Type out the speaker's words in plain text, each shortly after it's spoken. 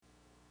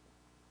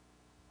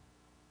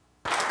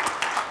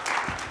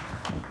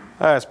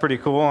That's pretty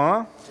cool,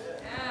 huh?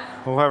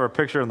 We'll have our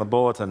picture in the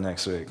bulletin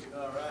next week.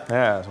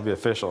 Yeah, it'll be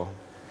official.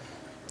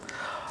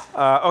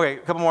 Okay, a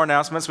couple more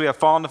announcements. We have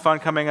Fall into Fun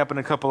coming up in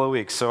a couple of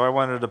weeks. So I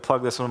wanted to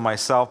plug this one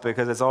myself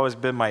because it's always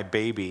been my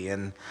baby,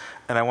 and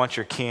I want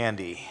your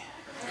candy.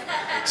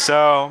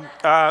 So,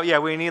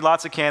 we need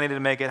lots of candy to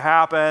make it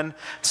happen.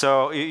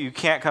 So you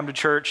can't come to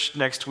church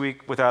next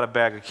week without a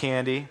bag of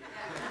candy.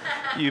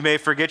 You may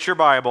forget your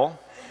Bible.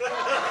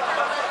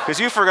 Because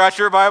you forgot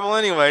your Bible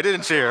anyway,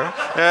 didn't you?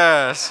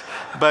 Yes.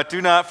 But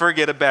do not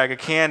forget a bag of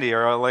candy,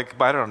 or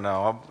I don't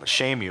know, I'll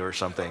shame you or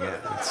something. We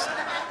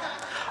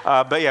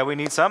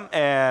need some.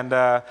 And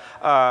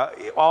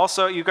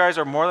also, you guys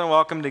are more than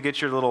welcome to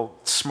get your little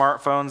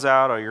smartphones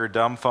out, or your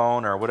dumb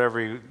phone, or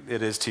whatever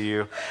it is to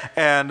you.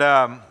 And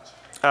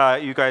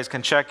you guys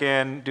can check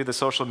in, do the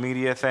social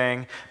media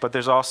thing. But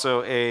there's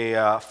also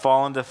a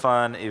Fall into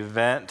Fun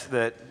event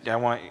that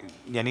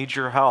I need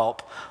your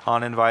help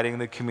on inviting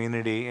the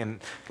community. And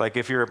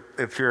if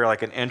you're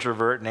like an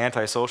introvert and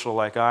antisocial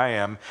like I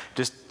am,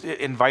 just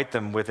invite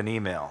them with an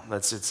email.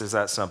 It's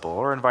that simple.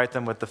 Or invite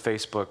them with the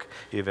Facebook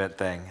event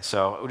thing.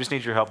 So we just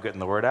need your help getting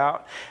the word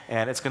out,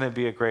 and it's going to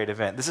be a great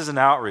event. This is an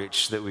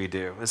outreach that we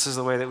do. This is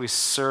the way that we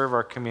serve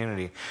our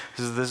community.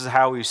 This is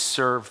how we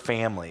serve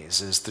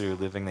families, is through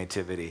Living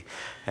Nativity.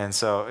 And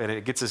so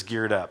it gets us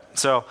geared up.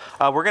 So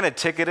we're going to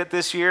ticket it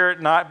this year,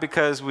 not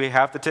because we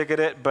have to ticket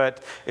it,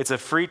 but it's a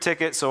free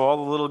ticket, so all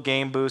the little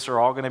game booths are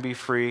all going to be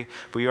free.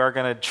 We are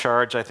going to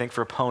charge, I think,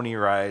 for pony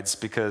rides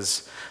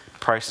because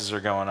prices are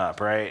going up,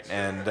 right?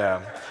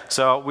 And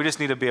so we just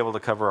need to be able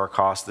to cover our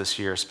costs this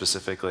year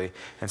specifically.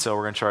 And so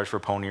we're going to charge for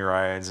pony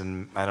rides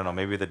and, I don't know,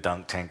 maybe the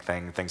dunk tank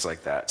thing, things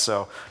like that.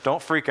 So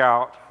don't freak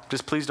out.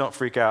 Just please don't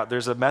freak out.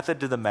 There's a method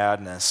to the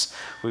madness.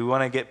 We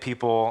want to get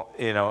people,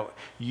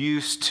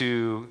 used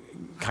to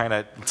kind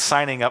of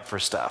signing up for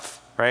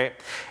stuff, right?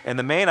 And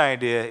the main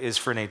idea is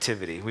for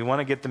Nativity. We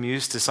want to get them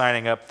used to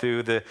signing up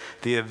through the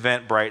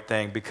Eventbrite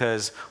thing,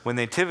 because when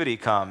Nativity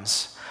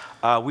comes,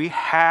 we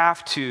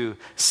have to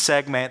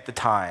segment the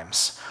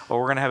times, or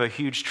we're going to have a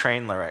huge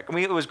train wreck. I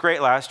mean, it was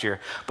great last year,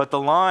 but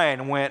the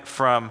line went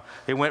from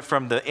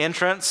the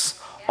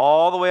entrance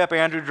all the way up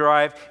Andrew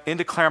Drive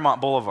into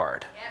Claremont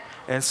Boulevard. Yep.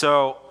 And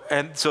so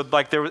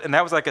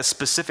that was like a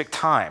specific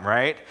time,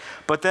 right?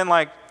 But then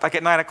like at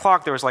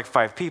 9:00 there was like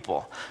 5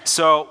 people.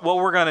 So what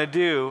we're going to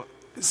do,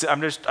 I'm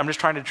just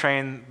trying to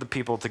train the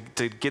people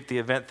to get the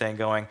event thing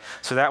going,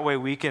 so that way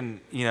we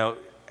can,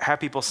 have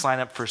people sign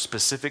up for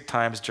specific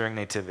times during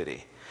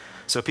Nativity.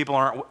 So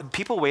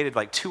people waited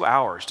like 2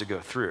 hours to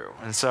go through.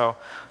 And so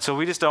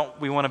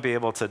we want to be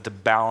able to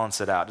balance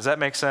it out. Does that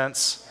make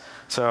sense?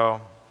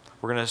 So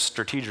we're going to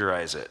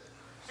strategize it.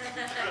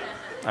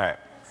 All right.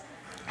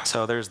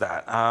 So there's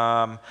that.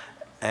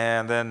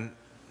 And then,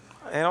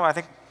 I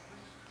think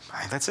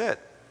that's it.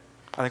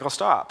 I think I'll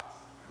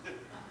stop.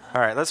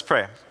 All right, let's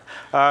pray.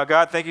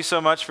 God, thank you so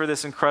much for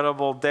this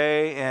incredible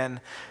day. And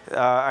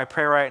I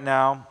pray right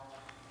now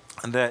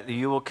that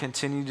you will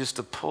continue just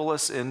to pull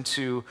us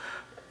into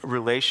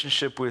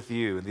relationship with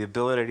you, the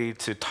ability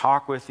to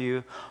talk with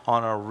you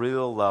on a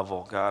real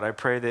level. God, I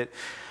pray that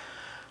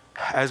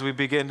as we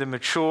begin to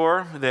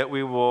mature, that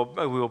we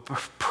will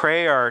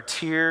pray our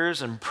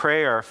tears and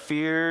pray our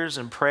fears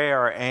and pray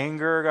our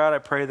anger. God, I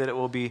pray that it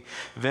will be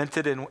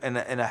vented in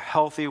a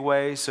healthy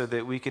way, so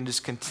that we can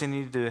just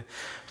continue to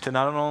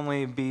not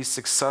only be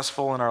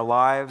successful in our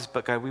lives,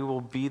 but God, we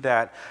will be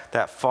that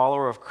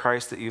follower of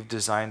Christ that you've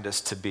designed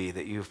us to be,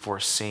 that you've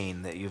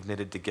foreseen, that you've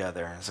knitted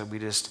together. And so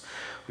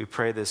we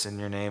pray this in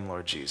your name,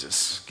 Lord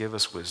Jesus. Give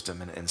us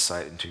wisdom and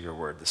insight into your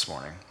word this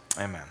morning.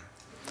 Amen.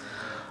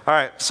 All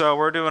right, so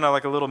we're doing a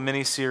little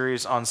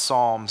mini-series on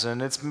Psalms,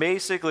 and it's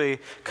basically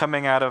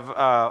coming out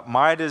of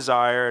my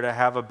desire to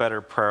have a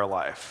better prayer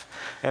life.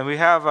 And we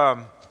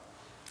have,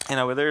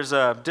 there's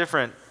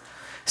different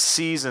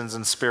seasons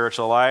in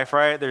spiritual life,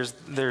 right?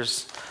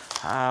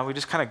 We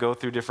just kind of go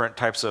through different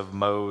types of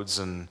modes,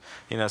 and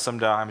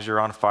sometimes you're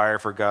on fire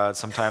for God,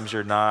 sometimes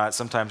you're not,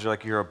 sometimes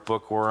you're a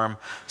bookworm,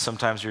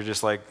 sometimes you're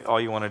just like all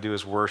you want to do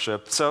is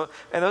worship. So,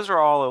 and those are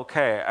all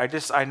okay.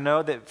 I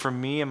know that for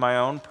me in my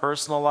own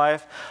personal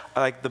life,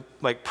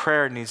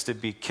 prayer needs to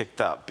be kicked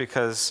up,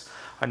 because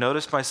I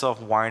noticed myself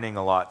whining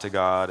a lot to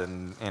God,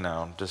 and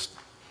just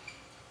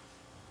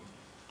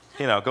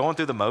going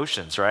through the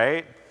motions,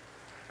 right?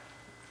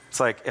 It's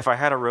like if I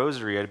had a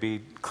rosary, I'd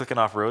be clicking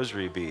off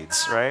rosary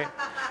beads, right?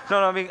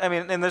 No, I mean,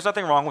 and there's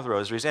nothing wrong with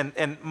rosaries.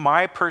 And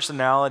my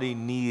personality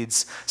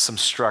needs some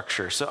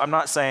structure. So I'm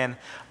not saying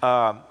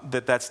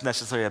that that's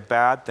necessarily a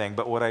bad thing.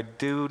 But what I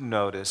do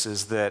notice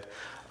is that,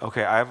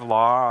 okay, I've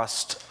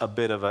lost a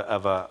bit of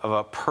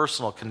a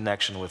personal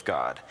connection with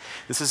God.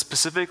 This is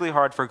specifically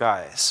hard for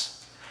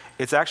guys.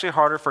 It's actually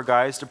harder for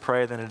guys to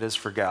pray than it is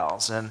for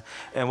gals. And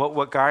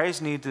what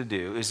guys need to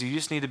do is you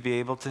just need to be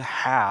able to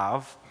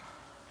have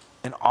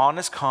an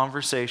honest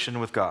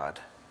conversation with God.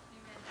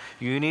 Amen.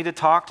 You need to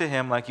talk to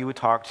him like you would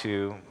talk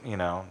to,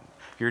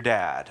 your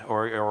dad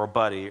or a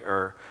buddy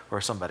or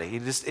somebody.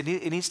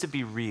 It needs to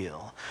be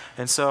real.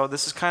 And so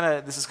this is kind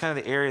of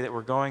the area that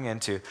we're going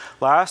into.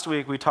 Last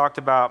week we talked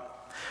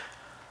about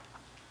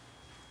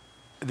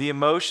the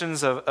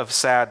emotions of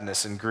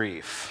sadness and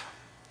grief.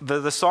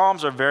 The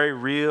Psalms are very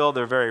real.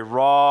 They're very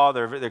raw.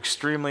 They're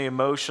extremely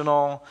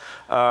emotional.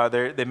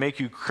 They make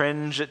you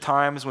cringe at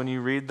times when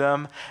you read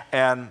them.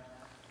 And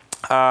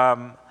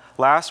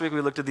last week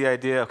we looked at the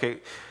idea, okay,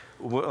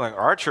 like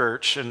our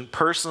church and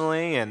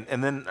personally,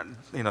 and then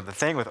the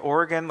thing with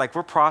Oregon, like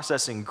we're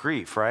processing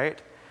grief,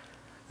 right?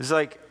 It's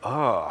like,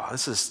 oh,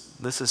 this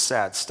is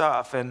sad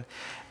stuff.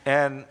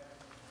 And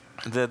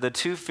the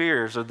two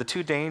fears or the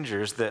two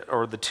dangers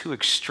or the two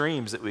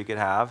extremes that we could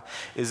have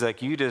is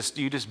like you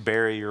just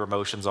bury your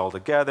emotions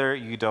altogether.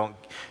 You don't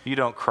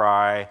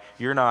cry.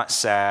 You're not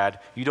sad.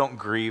 You don't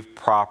grieve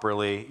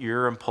properly.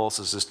 Your impulse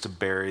is just to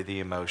bury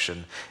the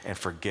emotion and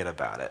forget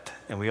about it.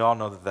 And we all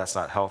know that that's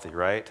not healthy,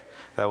 right?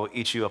 That will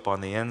eat you up on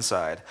the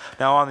inside.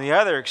 Now, on the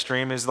other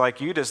extreme is like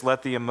you just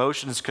let the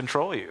emotions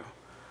control you.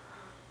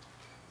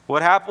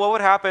 What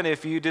would happen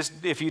if you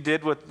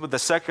did what the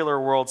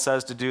secular world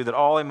says to do, that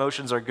all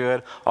emotions are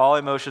good, all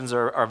emotions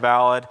are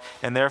valid,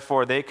 and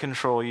therefore they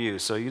control you.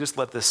 So you just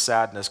let this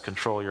sadness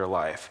control your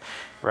life,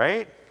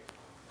 right?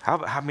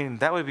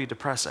 That would be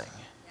depressing.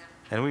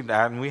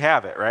 Yeah. And we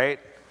have it, right?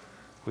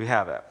 We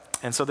have it.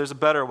 And so there's a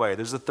better way.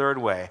 There's a third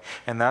way.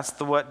 And that's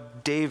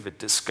what David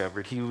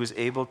discovered. He was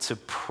able to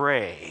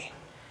pray.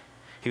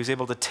 He was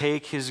able to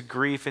take his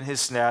grief and his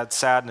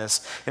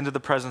sadness into the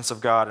presence of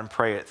God and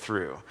pray it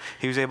through.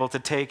 He was able to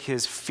take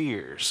his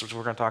fears, which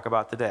we're going to talk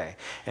about today,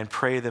 and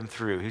pray them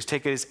through. He was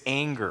taking his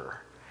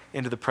anger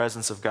into the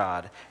presence of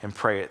God and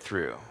pray it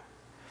through.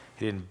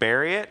 He didn't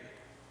bury it,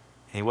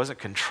 and he wasn't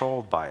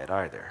controlled by it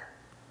either.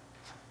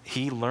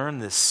 He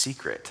learned this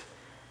secret.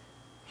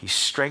 He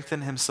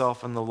strengthened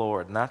himself in the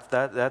Lord, and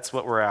that's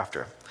what we're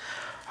after.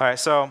 All right,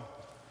 so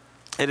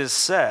it is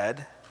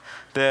said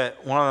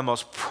that one of the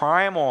most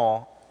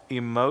primal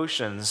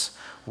emotions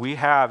we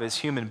have as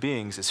human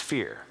beings is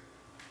fear.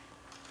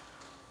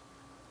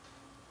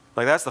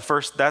 Like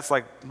that's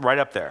like right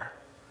up there.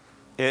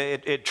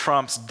 It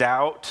trumps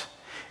doubt,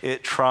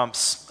 it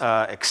trumps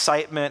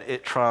excitement,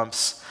 it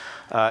trumps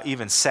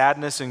even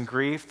sadness and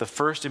grief. The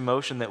first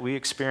emotion that we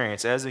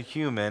experience as a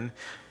human,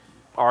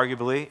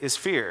 arguably, is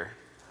fear.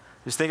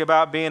 Just think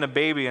about being a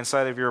baby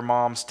inside of your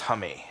mom's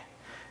tummy.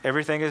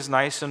 Everything is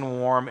nice and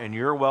warm, and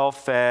you're well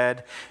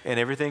fed, and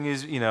everything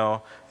is,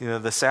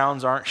 the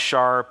sounds aren't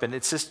sharp, and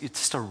it's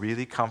just a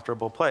really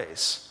comfortable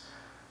place.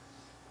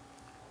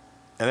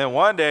 And then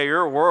one day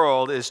your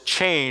world is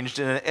changed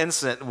in an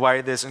instant by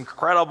this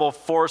incredible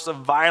force of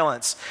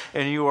violence,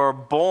 and you are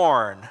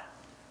born.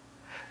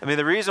 I mean,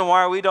 the reason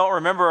why we don't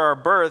remember our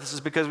births is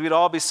because we'd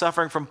all be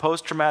suffering from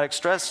post-traumatic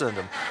stress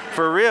syndrome.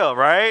 For real,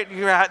 right?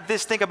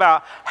 Just think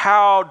about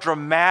how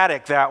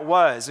dramatic that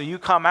was. And you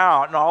come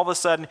out, and all of a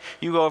sudden,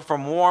 you go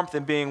from warmth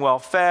and being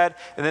well-fed,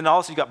 and then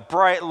also you got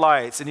bright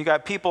lights, and you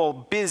got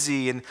people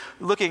busy and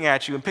looking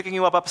at you and picking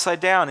you up upside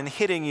down and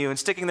hitting you and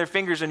sticking their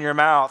fingers in your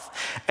mouth.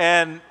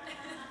 And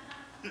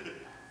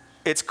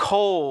it's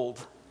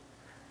cold.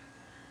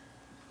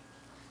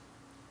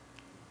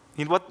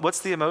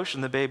 What's the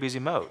emotion the babies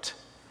emote?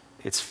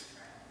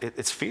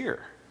 It's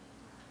fear,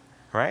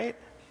 right?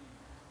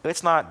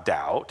 It's not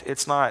doubt.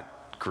 It's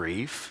not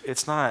grief.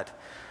 It's not,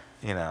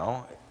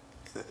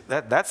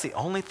 that's the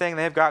only thing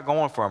they've got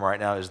going for them right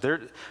now is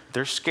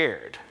they're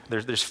scared.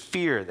 There's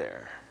fear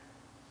there.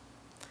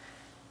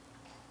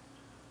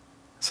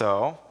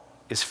 So,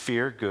 is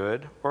fear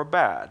good or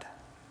bad?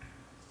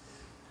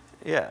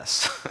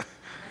 Yes.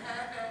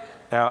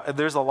 Now,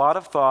 there's a lot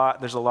of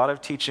thought, there's a lot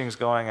of teachings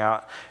going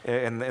out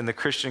in the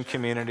Christian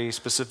community,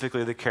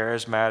 specifically the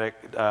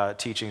charismatic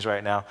teachings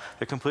right now.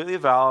 They're completely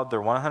valid, they're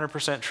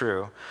 100%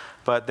 true,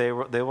 but they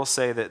will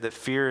say that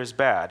fear is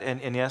bad,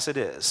 and yes, it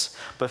is.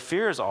 But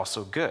fear is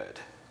also good.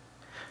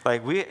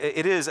 Like we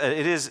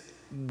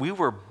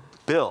were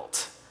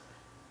built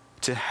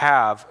to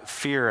have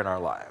fear in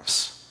our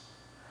lives.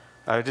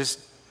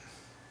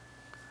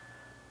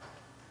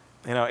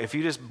 If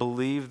you just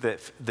believe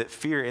that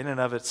fear in and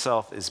of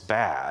itself is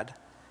bad,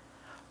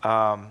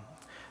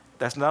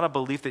 that's not a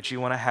belief that you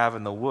want to have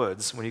in the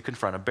woods when you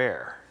confront a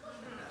bear,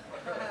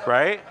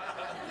 right?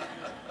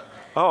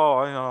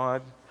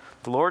 The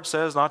Lord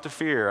says not to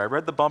fear. I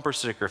read the bumper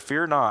sticker,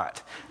 fear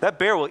not. That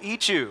bear will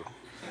eat you.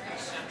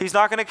 He's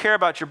not going to care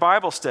about your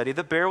Bible study.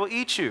 The bear will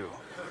eat you.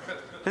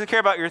 He doesn't care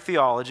about your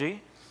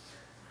theology.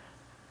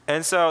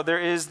 And so there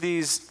is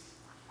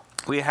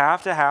we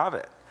have to have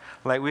it.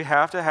 Like we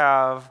have to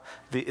have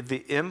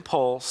the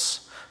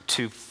impulse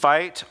to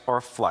fight or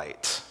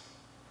flight.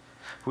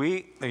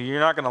 You're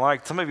not going to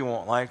like, some of you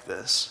won't like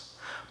this,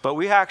 but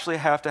we actually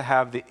have to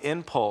have the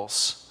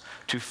impulse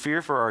to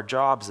fear for our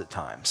jobs at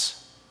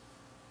times.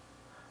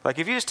 Like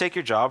if you just take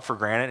your job for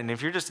granted, and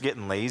if you're just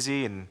getting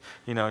lazy and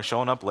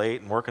showing up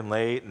late and working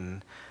late,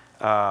 and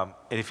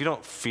if you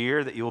don't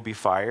fear that you will be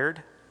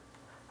fired,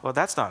 well,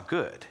 that's not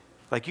good.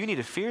 Like you need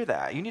to fear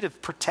that. You need to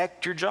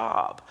protect your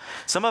job.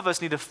 Some of us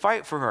need to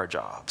fight for our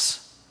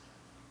jobs.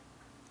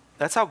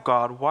 That's how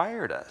God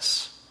wired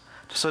us.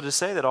 So to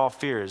say that all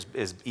fear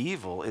is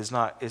evil is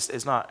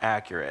not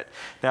accurate.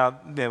 Now,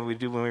 when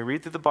we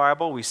read through the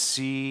Bible, we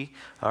see,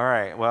 all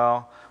right,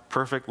 well,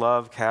 perfect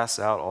love casts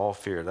out all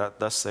fear.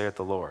 Thus saith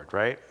the Lord,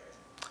 right?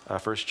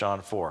 1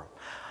 John 4.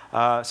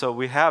 So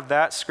we have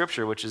that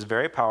scripture, which is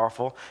very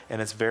powerful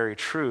and it's very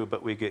true,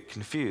 but we get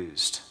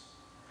confused.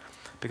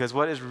 Because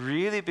what is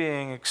really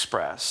being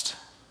expressed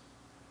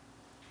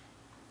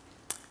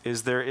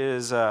is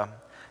there's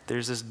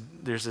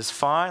this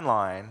fine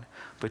line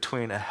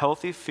between a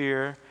healthy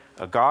fear,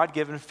 a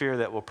God-given fear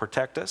that will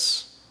protect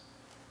us,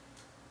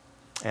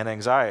 and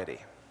anxiety.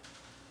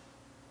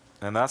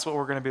 And that's what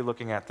we're going to be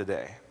looking at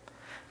today.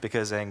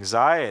 Because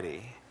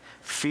anxiety,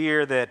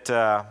 fear that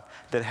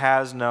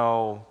has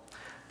no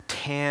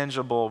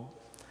tangible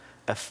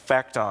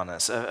effect on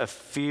us, a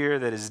fear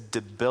that is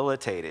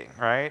debilitating,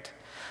 right?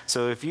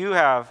 So if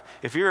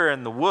you're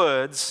in the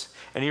woods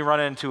and you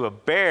run into a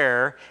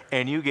bear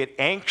and you get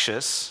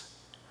anxious,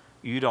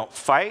 you don't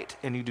fight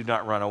and you do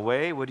not run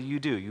away. What do?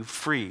 You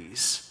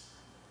freeze.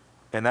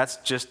 And that's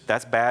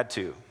bad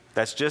too.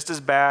 That's just as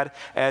bad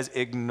as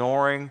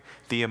ignoring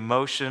the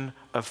emotion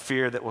of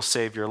fear that will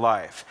save your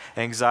life.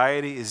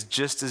 Anxiety is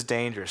just as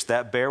dangerous.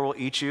 That bear will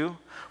eat you,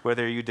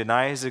 whether you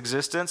deny his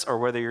existence or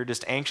whether you're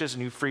just anxious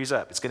and you freeze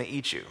up. It's going to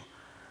eat you.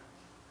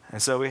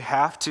 And so we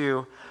have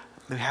to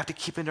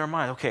keep into our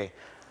mind, okay,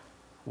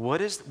 what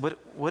is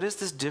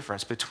this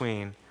difference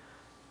between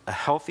a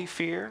healthy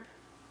fear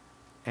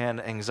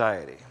and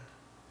anxiety?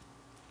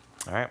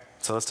 All right,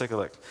 so let's take a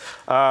look.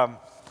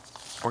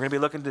 We're going to be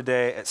looking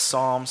today at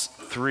Psalms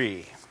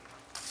 3.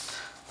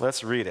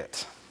 Let's read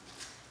it.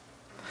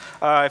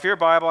 If your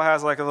Bible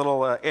has like a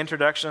little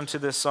introduction to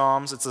this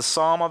Psalms, it's a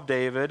Psalm of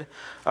David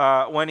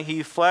when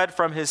he fled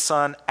from his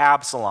son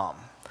Absalom.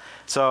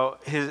 So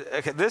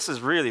this is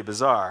really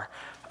bizarre.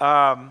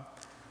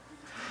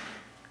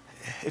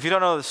 If you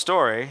don't know the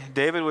story,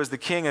 David was the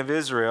king of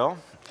Israel,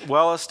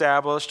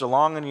 well-established,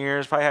 along in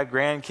years, probably had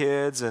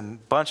grandkids and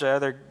a bunch of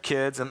other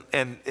kids,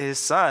 and his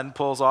son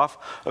pulls off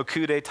a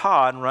coup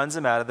d'etat and runs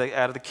him out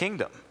of the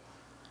kingdom.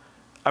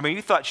 I mean,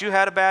 you thought you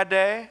had a bad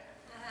day?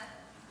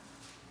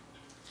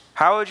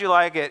 How would you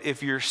like it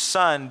if your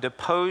son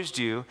deposed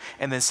you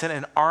and then sent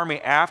an army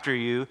after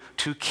you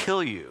to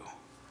kill you?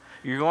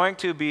 You're going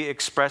to be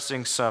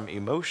expressing some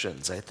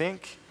emotions, I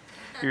think.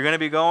 You're going to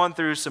be going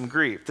through some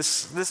grief.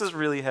 This is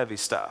really heavy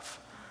stuff.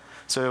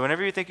 So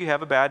whenever you think you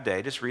have a bad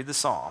day, just read the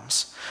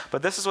Psalms.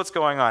 But this is what's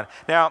going on.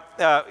 Now,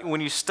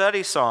 when you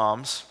study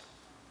Psalms,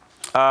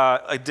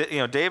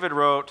 David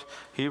wrote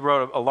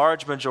a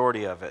large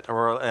majority of it,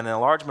 and a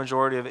large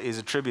majority of it is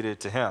attributed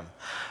to him.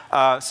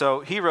 So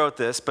he wrote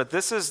this, but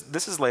this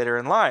is later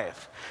in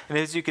life. And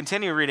as you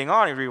continue reading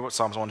on, you read what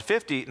Psalms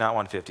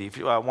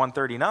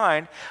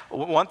 139.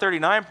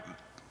 139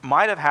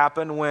 might have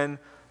happened when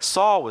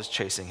Saul was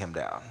chasing him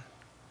down.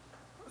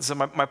 So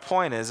my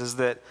point is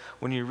that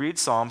when you read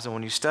Psalms and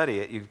when you study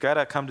it, you've got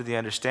to come to the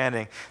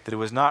understanding that it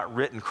was not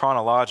written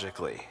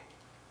chronologically,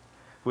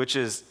 which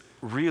is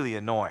really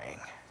annoying.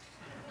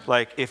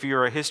 Like if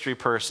you're a history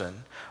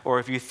person or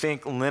if you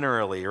think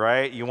linearly,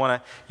 right? You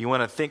want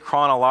to think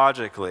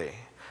chronologically.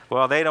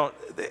 Well, they don't.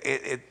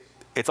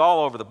 It's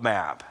all over the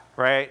map,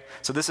 right?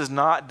 So this is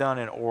not done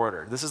in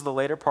order. This is the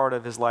later part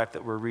of his life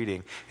that we're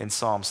reading in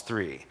Psalms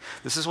 3.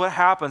 This is what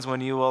happens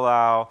when you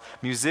allow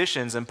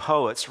musicians and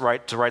poets to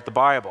write the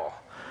Bible.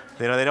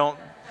 They don't.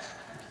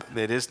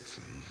 They just.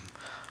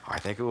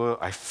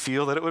 I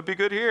feel that it would be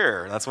good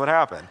here. That's what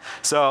happened.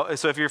 So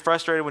if you're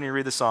frustrated when you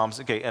read the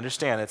Psalms, okay,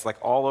 understand it's like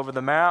all over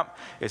the map.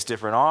 It's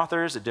different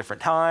authors at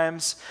different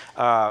times.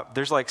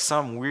 There's like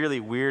some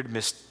really weird,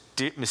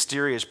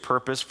 mysterious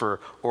purpose for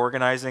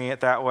organizing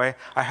it that way.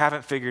 I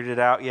haven't figured it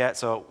out yet,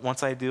 so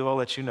once I do, I'll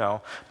let you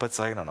know. But it's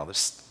like, I don't know,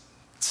 this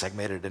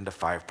segmented into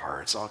 5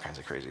 parts, all kinds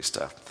of crazy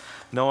stuff.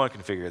 No one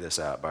can figure this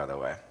out, by the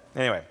way.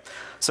 Anyway,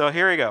 so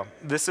here we go.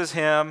 This is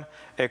him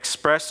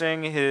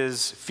expressing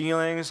his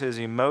feelings, his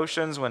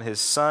emotions when his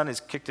son has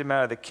kicked him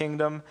out of the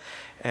kingdom.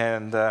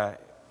 And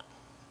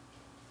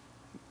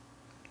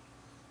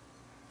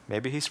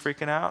maybe he's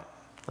freaking out.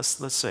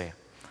 Let's see.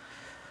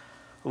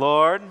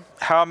 Lord,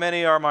 how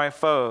many are my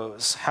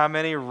foes? How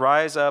many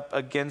rise up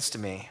against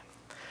me?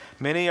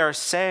 Many are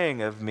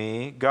saying of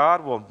me,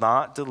 God will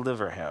not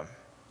deliver him.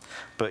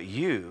 But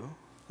you,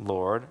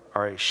 Lord,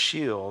 are a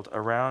shield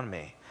around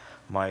me,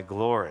 my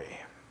glory,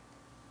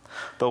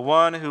 the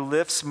one who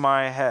lifts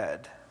my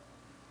head.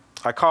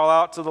 I call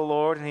out to the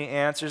Lord, and he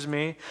answers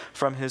me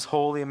from his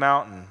holy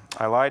mountain.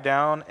 I lie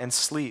down and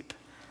sleep.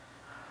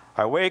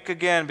 I wake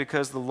again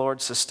because the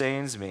Lord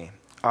sustains me.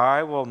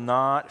 I will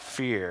not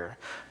fear,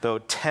 though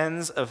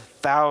tens of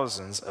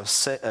thousands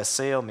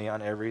assail me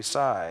on every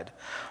side.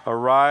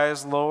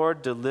 Arise,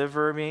 Lord,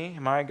 deliver me,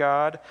 my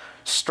God.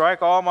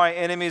 Strike all my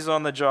enemies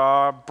on the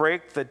jaw,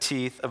 break the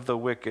teeth of the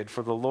wicked,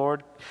 for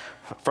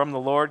from the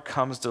Lord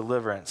comes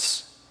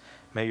deliverance.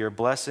 May your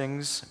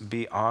blessings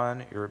be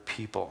on your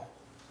people.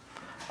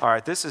 All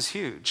right, this is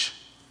huge.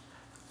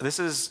 This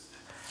is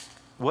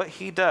what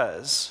he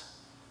does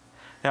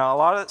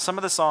Now, some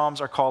of the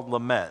Psalms are called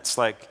laments,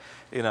 like,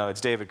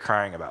 it's David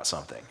crying about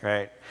something,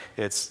 right?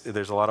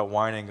 There's a lot of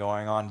whining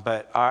going on,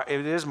 but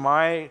it is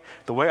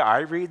the way I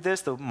read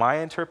this, my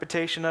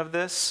interpretation of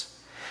this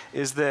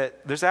is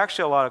that there's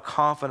actually a lot of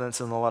confidence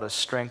and a lot of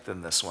strength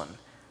in this one.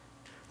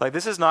 Like,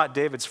 this is not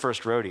David's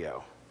first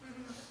rodeo.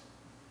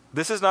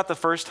 This is not the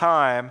first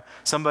time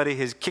somebody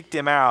has kicked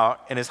him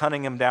out and is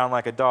hunting him down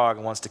like a dog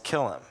and wants to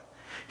kill him.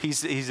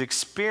 He's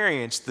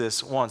experienced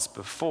this once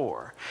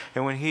before.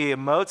 And when he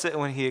emotes it,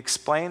 when he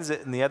explains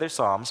it in the other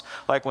Psalms,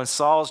 like when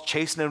Saul's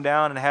chasing him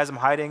down and has him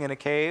hiding in a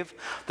cave,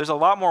 there's a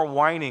lot more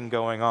whining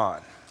going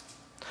on.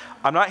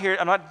 I'm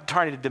not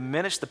trying to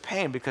diminish the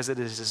pain, because it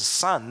is his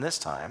son this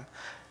time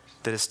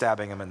that is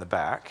stabbing him in the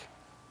back.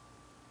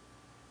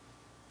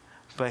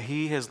 But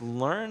he has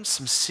learned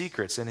some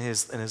secrets in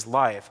his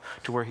life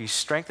to where he's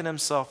strengthened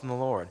himself in the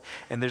Lord.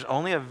 And there's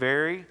only a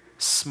very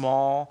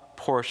small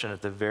portion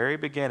at the very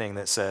beginning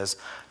that says,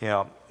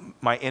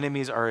 my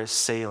enemies are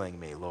assailing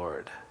me,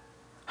 Lord.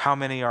 How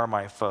many are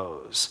my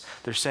foes?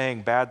 They're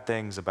saying bad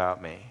things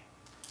about me.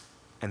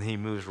 And he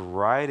moves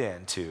right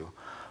into,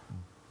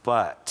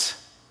 but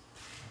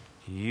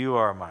you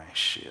are my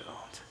shield.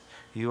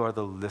 You are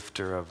the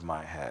lifter of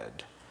my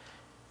head.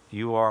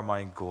 You are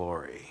my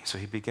glory. So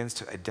he begins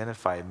to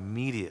identify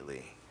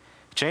immediately.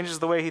 He changes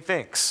the way he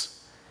thinks.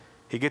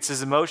 He gets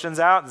his emotions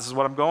out. This is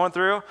what I'm going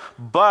through,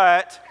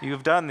 but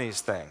you've done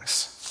these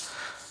things.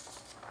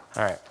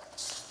 All right.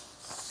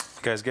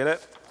 You guys get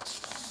it?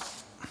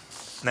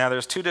 Now,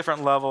 there's two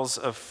different levels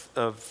of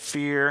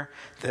fear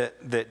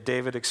that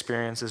David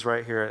experiences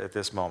right here at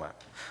this moment.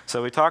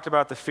 So we talked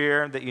about the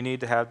fear that you need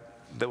to have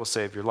that will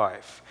save your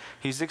life.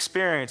 He's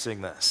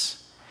experiencing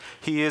this.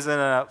 He is in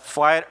a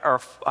fight or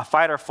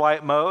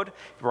flight mode.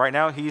 Right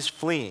now, he's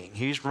fleeing.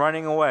 He's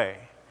running away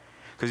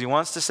because he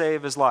wants to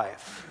save his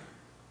life.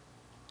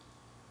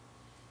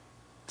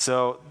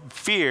 So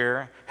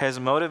fear has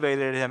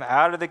motivated him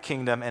out of the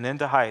kingdom and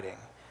into hiding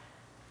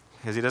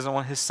because he doesn't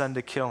want his son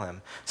to kill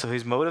him. So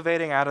he's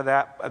motivating out of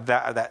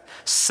that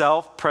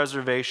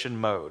self-preservation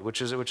mode,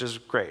 which is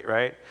great,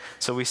 right?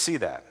 So we see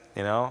that.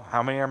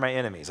 How many are my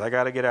enemies? I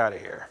got to get out of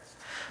here.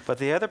 But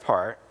the other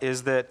part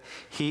is that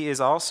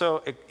he's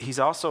also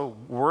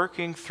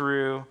working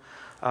through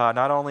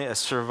not only a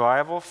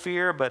survival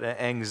fear, but an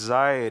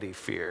anxiety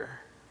fear.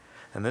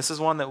 And this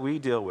is one that we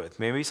deal with.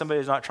 Maybe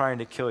somebody's not trying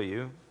to kill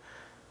you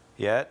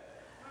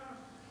yet,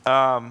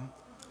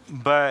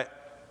 but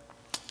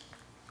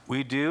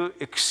we do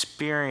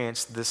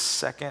experience this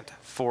second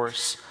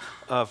force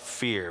of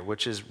fear,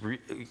 which is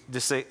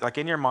just say, like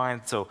in your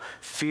mind, so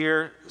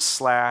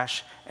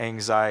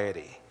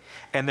fear/anxiety.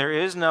 And there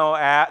is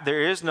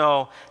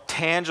no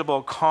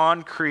tangible,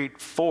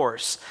 concrete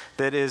force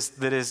that is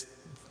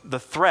the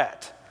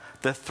threat.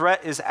 The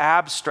threat is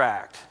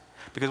abstract.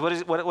 Because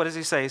what does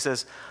he say? He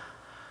says,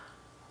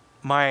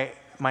 my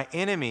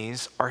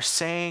enemies are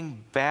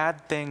saying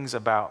bad things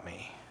about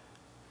me.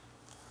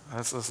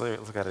 Let's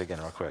look at it again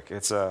real quick.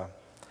 It's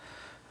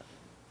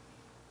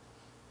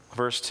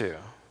verse 2.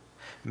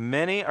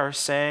 Many are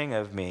saying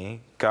of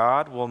me,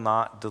 God will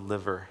not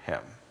deliver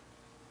him.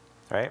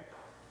 Right?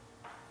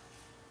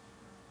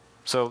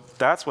 So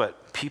that's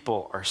what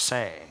people are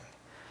saying.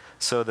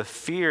 So the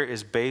fear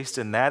is based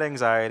in that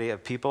anxiety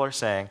of people are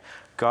saying,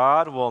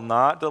 God will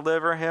not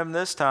deliver him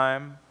this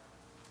time.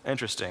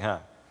 Interesting, huh?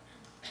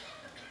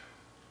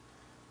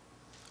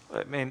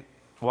 I mean,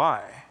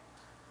 why?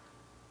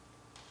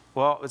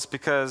 Well, it's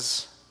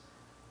because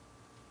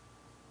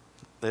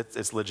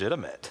it's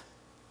legitimate.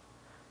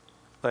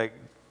 Like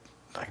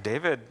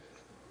David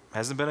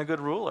hasn't been a good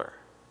ruler.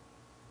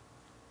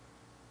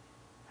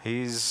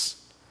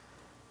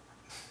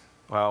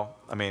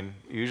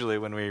 Usually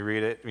when we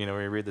read it, we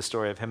read the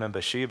story of him and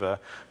Bathsheba,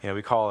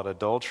 we call it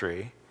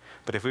adultery.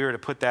 But if we were to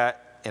put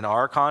that in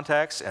our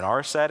context, in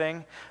our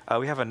setting,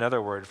 we have another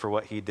word for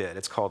what he did.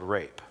 It's called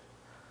rape.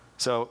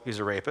 So he's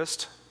a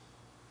rapist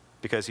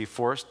because he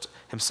forced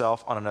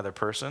himself on another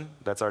person.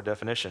 That's our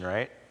definition,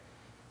 right?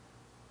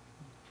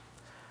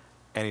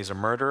 And he's a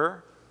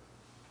murderer.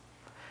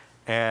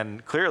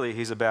 And clearly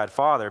he's a bad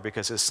father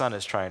because his son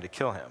is trying to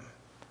kill him.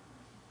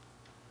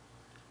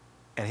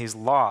 And he's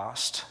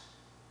lost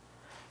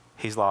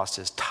his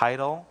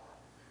title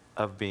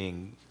of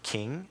being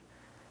king.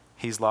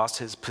 He's lost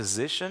his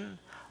position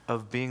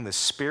of being the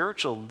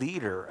spiritual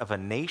leader of a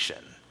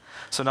nation.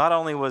 So not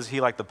only was he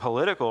like the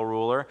political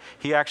ruler,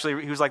 he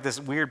was like this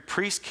weird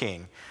priest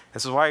king.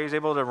 This is why he was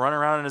able to run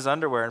around in his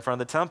underwear in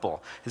front of the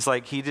temple. It's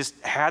like he just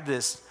had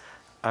this,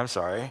 I'm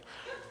sorry.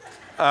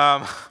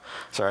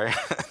 Sorry,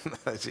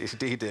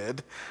 he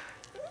did.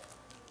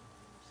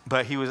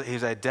 But he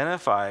was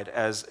identified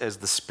as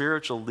the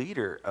spiritual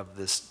leader of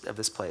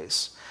this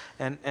place.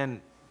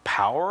 And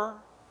power,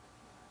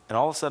 and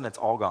all of a sudden it's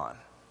all gone.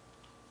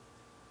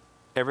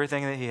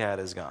 Everything that he had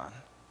is gone.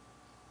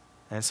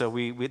 And so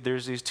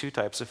there's these two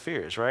types of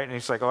fears, right? And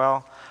he's like,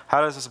 well,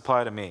 how does this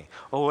apply to me?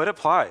 Oh, it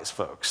applies,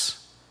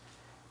 folks.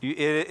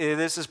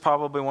 This is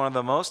probably one of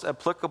the most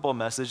applicable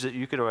messages that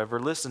you could ever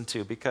listen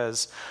to,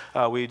 because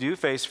we do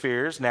face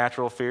fears,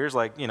 natural fears,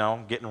 like,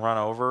 getting run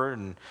over,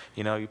 and,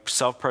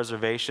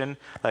 self-preservation,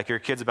 like your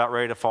kid's about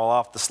ready to fall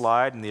off the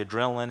slide and the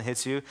adrenaline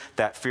hits you.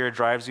 That fear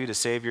drives you to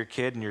save your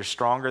kid, and you're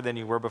stronger than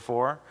you were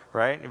before,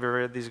 right? Have you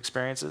ever had these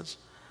experiences?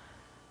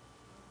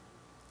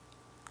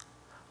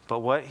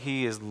 But what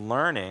he is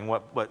learning,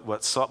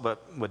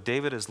 what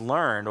David has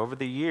learned over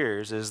the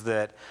years, is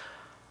that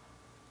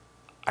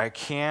I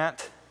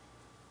can't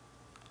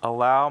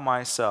allow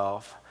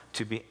myself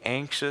to be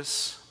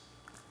anxious,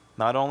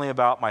 not only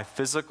about my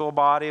physical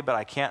body, but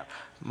I can't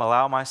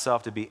allow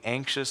myself to be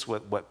anxious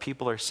with what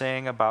people are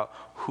saying about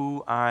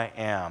who I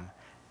am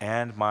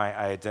and my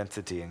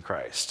identity in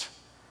Christ.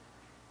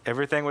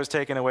 Everything was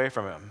taken away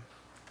from him.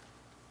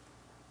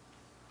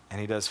 And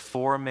he does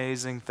 4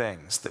 amazing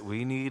things that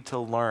we need to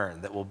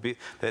learn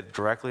that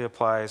directly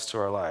applies to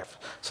our life.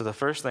 So the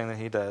first thing that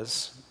he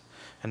does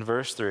in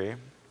verse 3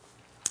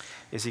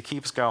 is he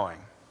keeps going.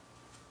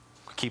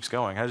 Keeps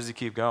going. How does he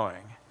keep going?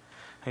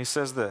 And he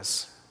says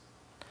this.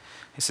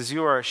 He says,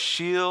 "You are a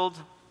shield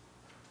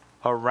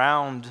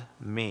around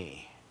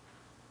me."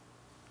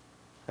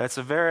 That's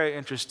a very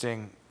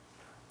interesting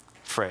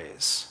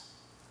phrase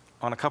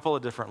on a couple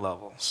of different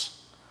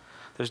levels.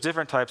 There's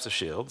different types of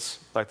shields.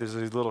 Like there's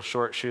these little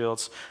short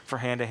shields for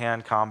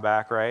hand-to-hand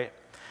combat, right?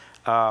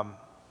 But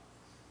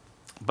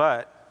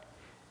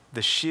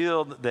the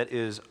shield that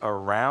is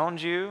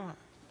around you,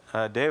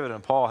 David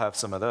and Paul have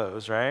some of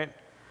those, right?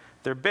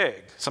 They're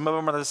big. Some of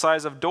them are the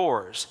size of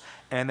doors,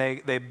 and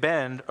they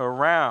bend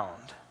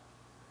around.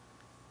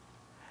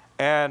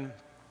 And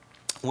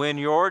when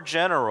your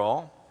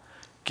general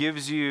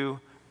gives you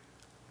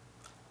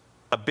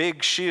a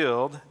big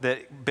shield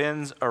that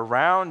bends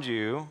around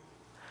you,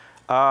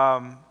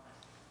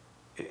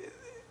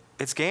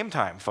 it's game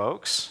time,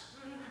 folks.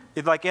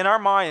 Like in our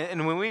mind,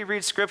 and when we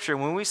read Scripture,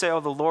 when we say,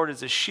 "Oh, the Lord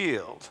is a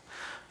shield,"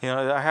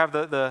 I have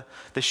the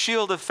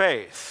shield of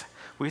faith.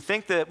 We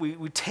think that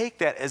we take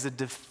that as a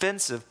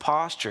defensive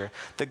posture,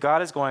 that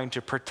God is going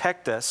to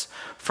protect us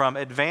from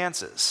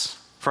advances,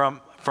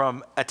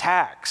 from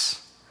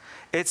attacks.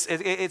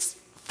 It's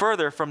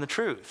further from the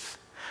truth.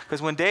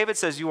 Because when David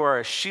says, "You are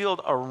a shield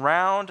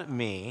around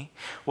me,"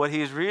 what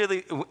he's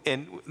really,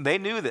 and they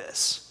knew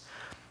this,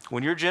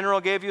 when your general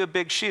gave you a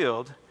big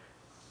shield,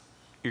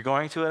 you're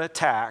going to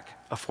attack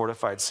a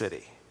fortified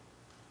city.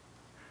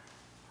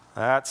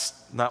 That's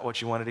not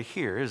what you wanted to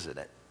hear, isn't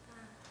it?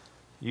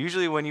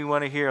 Usually when you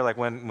want to hear, like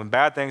when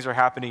bad things are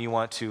happening, you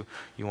want to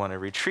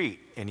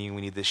retreat, and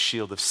we need this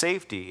shield of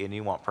safety, and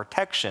you want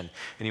protection,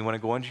 and you want to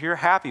go into your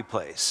happy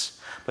place.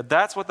 But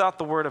that's what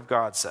the Word of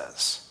God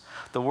says.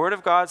 The Word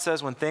of God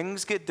says when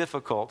things get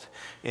difficult,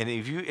 and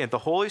if the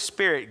Holy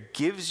Spirit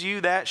gives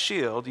you that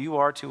shield, you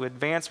are to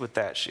advance with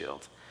that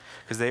shield.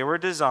 Because they were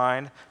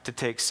designed to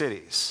take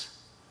cities.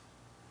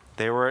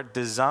 They were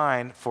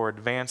designed for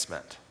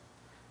advancement.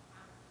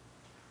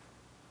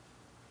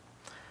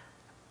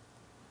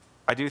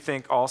 I do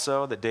think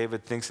also that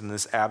David thinks in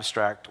this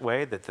abstract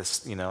way that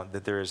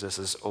that there is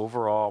this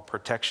overall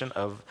protection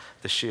of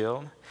the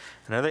shield.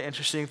 Another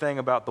interesting thing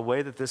about the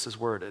way that this is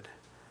worded,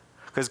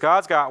 because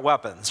God's got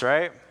weapons,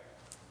 right?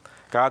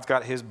 God's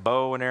got his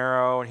bow and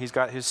arrow, and he's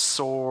got his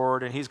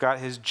sword, and he's got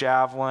his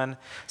javelin.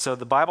 So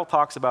the Bible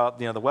talks about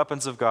the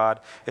weapons of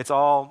God. It's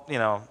all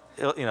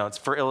it's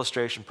for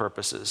illustration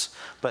purposes.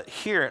 But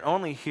here and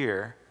only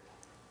here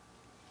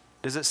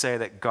does it say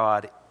that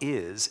God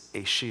is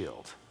a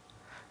shield.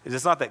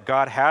 It's not that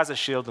God has a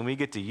shield and we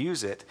get to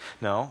use it.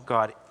 No,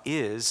 God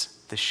is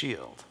the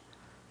shield.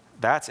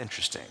 That's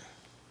interesting.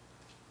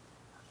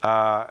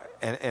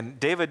 And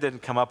David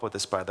didn't come up with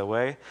this, by the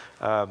way.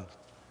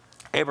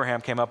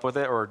 Abraham came up with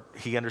it, or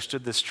he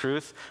understood this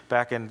truth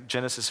back in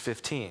Genesis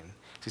 15.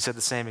 He said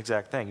the same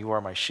exact thing. "You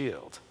are my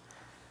shield."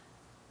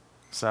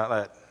 It's not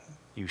that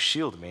you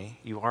shield me,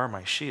 you are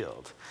my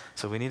shield.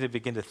 So we need to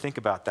begin to think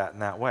about that in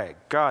that way.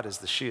 God is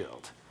the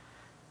shield.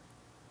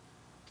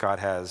 God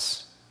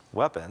has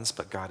weapons,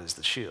 but God is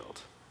the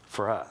shield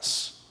for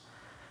us.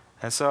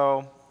 And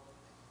so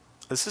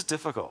this is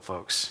difficult,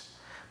 folks,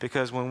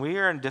 because when we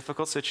are in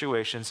difficult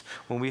situations,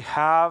 when we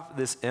have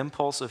this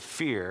impulse of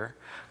fear,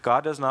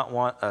 God does not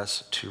want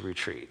us to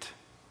retreat.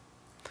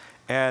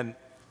 And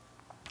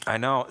I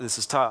know this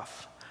is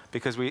tough,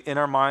 because in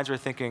our minds we're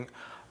thinking,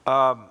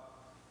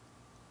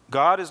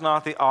 God is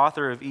not the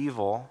author of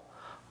evil.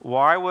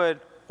 Why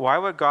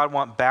would God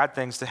want bad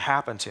things to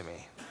happen to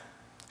me?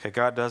 Okay,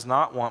 God does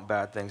not want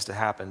bad things to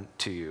happen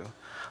to you.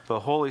 The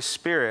Holy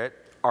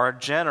Spirit, our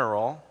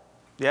general,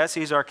 yes,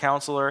 he's our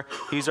counselor,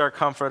 he's our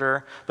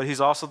comforter, but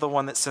he's also the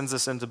one that sends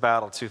us into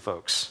battle too,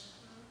 folks.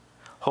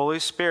 Holy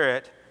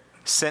Spirit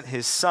sent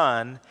his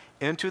Son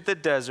into the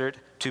desert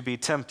to be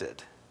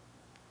tempted.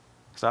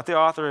 He's not the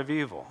author of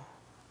evil,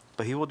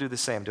 but he will do the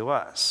same to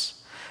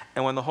us.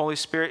 And when the Holy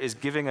Spirit is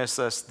giving us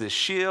this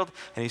shield,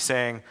 and he's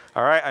saying,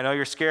 "All right, I know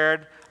you're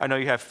scared, I know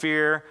you have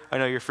fear, I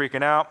know you're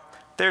freaking out,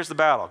 there's the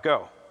battle,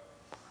 go."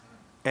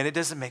 And it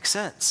doesn't make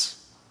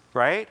sense,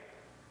 right?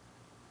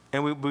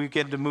 And we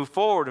begin to move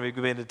forward, and we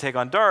begin to take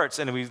on darts,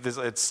 and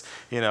it's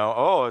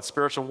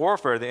spiritual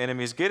warfare. The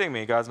enemy's getting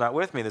me. God's not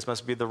with me. This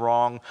must be the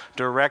wrong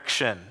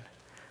direction.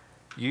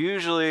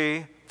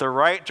 Usually, the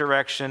right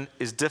direction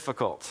is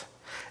difficult.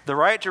 The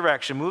right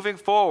direction, moving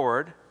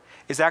forward,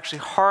 is actually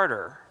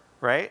harder,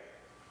 right?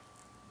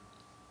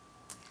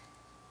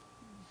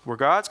 Where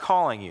God's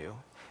calling you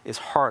is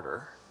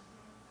harder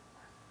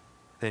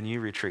than you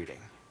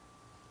retreating.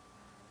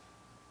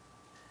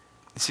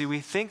 See, we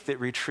think that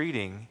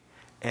retreating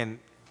and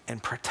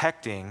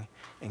protecting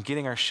and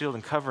getting our shield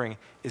and covering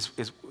is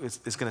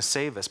going to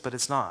save us, but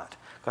it's not.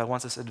 God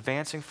wants us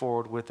advancing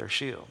forward with our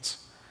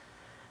shields.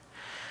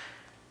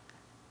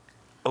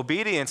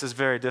 Obedience is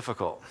very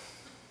difficult.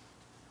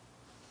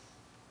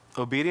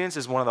 Obedience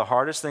is one of the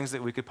hardest things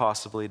that we could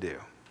possibly do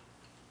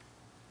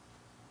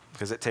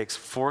because it takes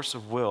force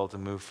of will to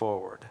move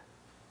forward.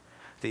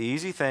 The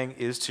easy thing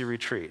is to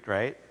retreat,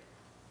 right?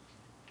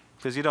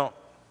 Because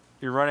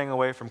you're running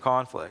away from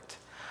conflict.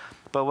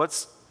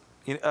 But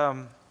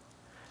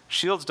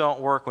shields don't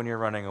work when you're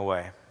running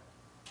away,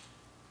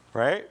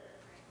 right?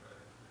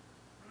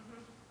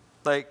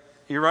 Like,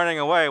 you're running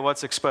away,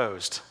 what's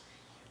exposed?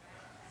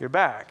 Your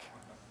back.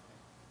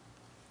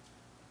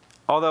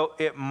 Although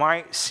it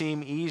might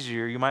seem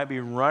easier, you might be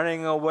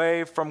running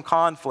away from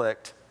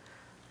conflict.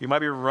 You might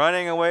be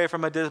running away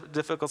from a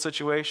difficult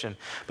situation.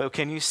 But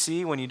can you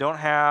see when you don't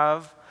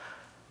have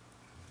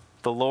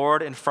the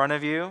Lord in front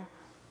of you,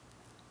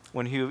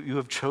 when you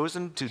have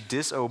chosen to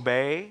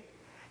disobey,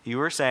 you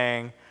are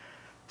saying,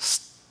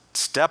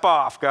 step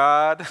off,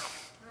 God.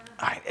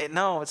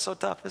 No, it's so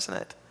tough, isn't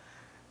it?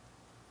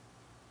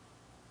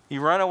 You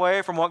run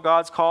away from what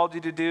God's called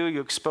you to do. You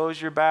expose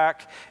your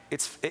back.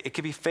 It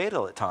can be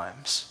fatal at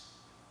times.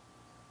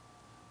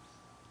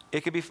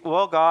 It could be,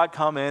 will God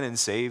come in and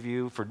save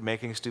you for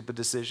making stupid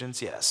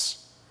decisions?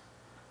 Yes.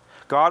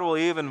 God will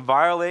even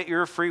violate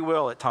your free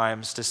will at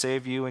times to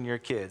save you and your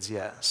kids?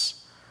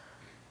 Yes.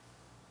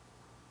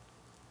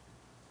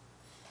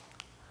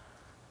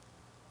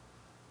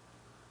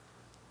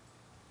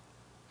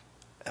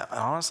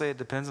 Honestly, it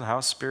depends on how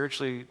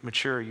spiritually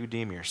mature you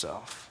deem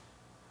yourself.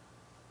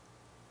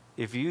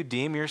 If you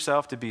deem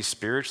yourself to be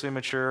spiritually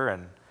mature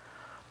and,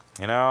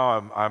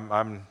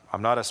 I'm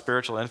not a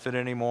spiritual infant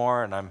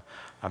anymore and I'm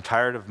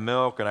tired of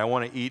milk and I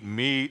want to eat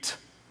meat.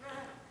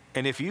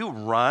 And if you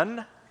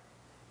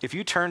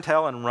turn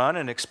tail and run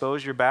and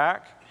expose your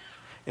back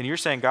and you're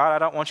saying, God, I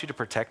don't want you to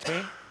protect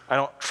me. I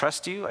don't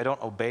trust you. I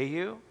don't obey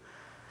you.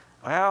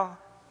 Well,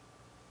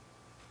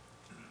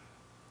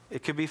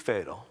 it could be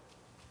fatal.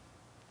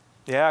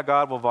 Yeah,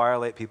 God will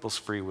violate people's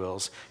free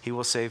wills. He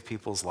will save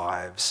people's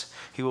lives.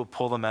 He will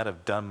pull them out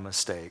of dumb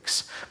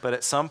mistakes. But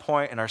at some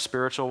point in our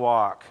spiritual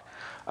walk,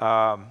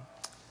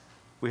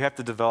 we have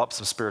to develop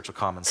some spiritual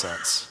common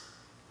sense.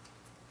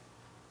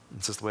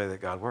 It's just the way that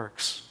God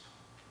works.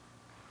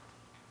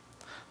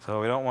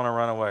 So we don't want to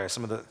run away.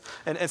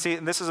 And see,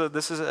 this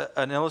is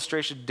an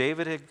illustration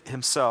David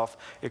himself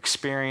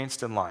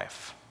experienced in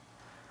life.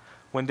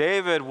 When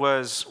David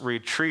was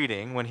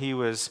retreating, when he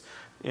was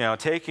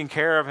taking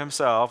care of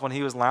himself, when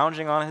he was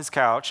lounging on his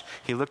couch,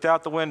 he looked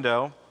out the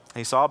window,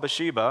 he saw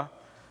Bathsheba.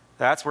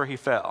 That's where he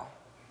fell.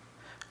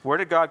 Where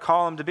did God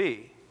call him to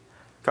be?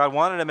 God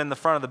wanted him in the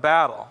front of the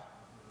battle,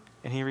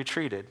 and he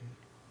retreated,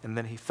 and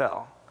then he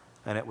fell,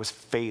 and it was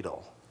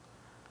fatal.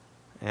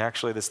 And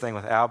actually, this thing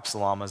with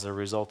Absalom is a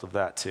result of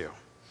that too.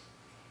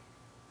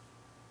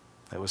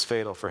 It was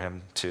fatal for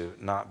him to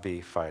not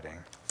be fighting.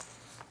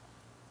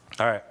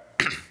 All right.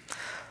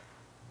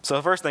 So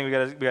the first thing, we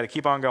got to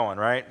keep on going,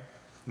 right?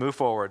 Move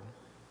forward.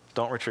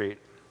 Don't retreat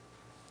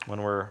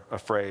when we're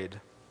afraid.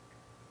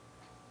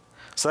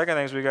 Second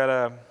thing is we got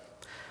to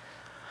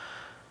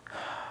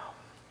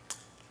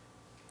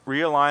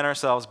realign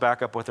ourselves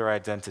back up with our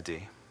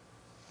identity.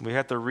 We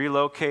have to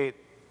relocate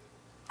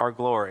our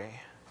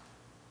glory.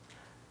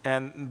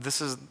 And this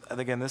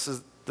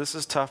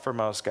is tough for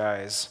most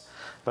guys,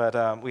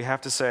 but we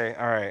have to say,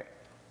 all right,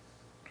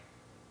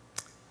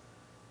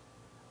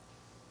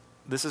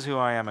 this is who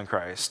I am in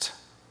Christ.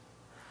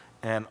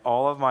 And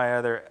all of my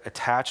other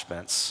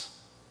attachments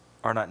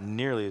are not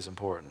nearly as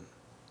important.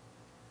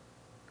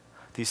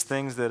 These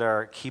things that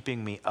are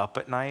keeping me up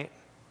at night.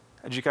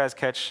 Did you guys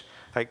catch,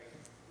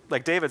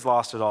 like David's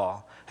lost it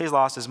all. He's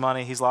lost his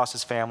money, he's lost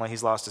his family,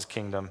 he's lost his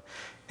kingdom,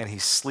 and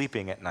he's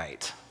sleeping at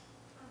night.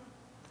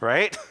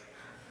 Right?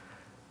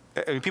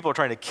 I mean, people are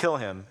trying to kill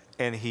him,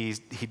 and he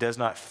does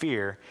not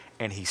fear,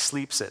 and he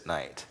sleeps at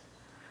night.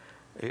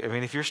 I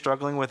mean, if you're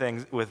struggling with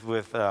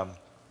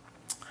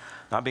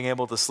not being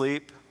able to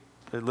sleep,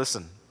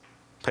 listen,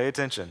 pay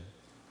attention.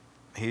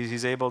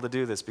 He's able to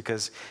do this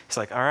because he's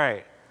like, all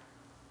right,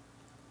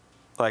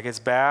 like it's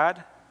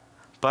bad,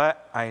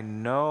 but I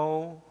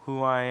know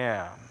who I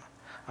am.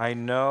 I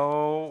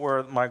know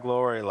where my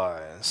glory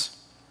lies.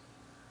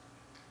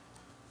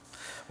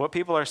 What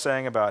people are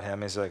saying about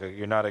him is like,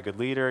 you're not a good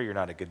leader, you're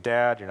not a good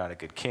dad, you're not a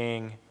good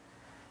king.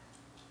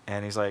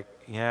 And he's like,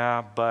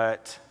 yeah,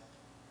 but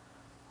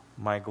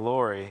my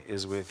glory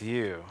is with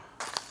you.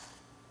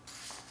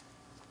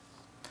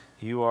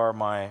 You are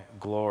my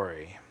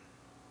glory.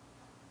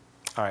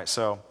 All right,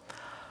 so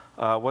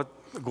what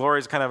glory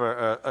is kind of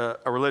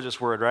a religious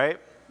word, right?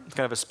 It's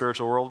kind of a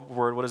spiritual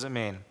word. What does it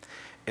mean?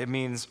 It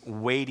means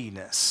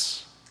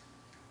weightiness.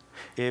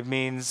 It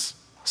means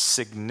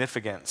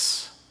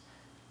significance.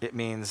 It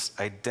means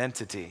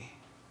identity.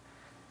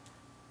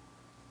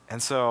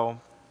 And so,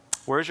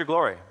 where's your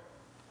glory?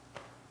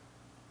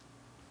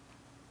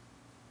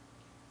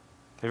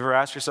 Have you ever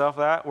asked yourself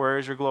that? Where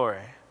is your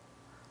glory?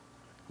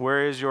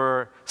 Where is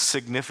your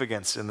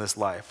significance in this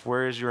life?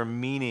 Where is your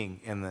meaning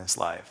in this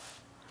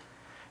life?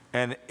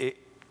 And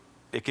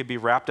it could be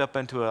wrapped up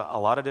into a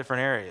lot of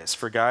different areas.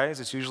 For guys,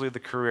 it's usually the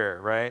career,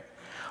 right?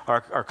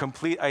 Our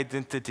complete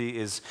identity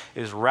is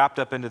wrapped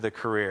up into the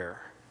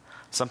career.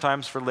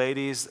 Sometimes for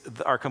ladies,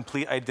 our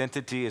complete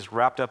identity is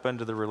wrapped up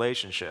into the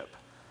relationship.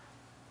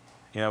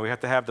 You know, we have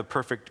to have the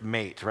perfect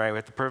mate, right? We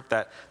have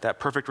to that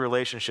perfect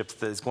relationship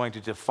that is going to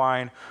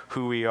define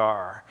who we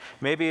are.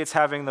 Maybe it's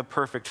having the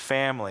perfect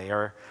family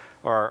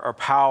or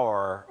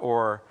power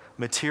or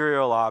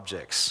material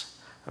objects.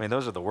 I mean,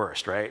 those are the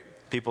worst, right?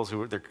 People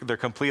who their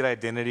complete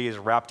identity is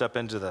wrapped up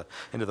into the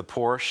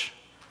Porsche.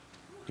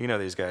 You know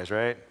these guys,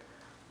 right?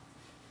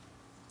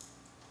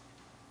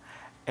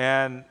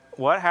 And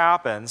what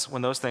happens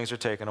when those things are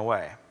taken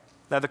away?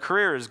 Now, the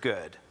career is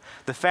good.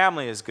 The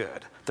family is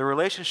good. The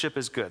relationship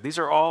is good. These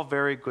are all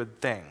very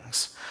good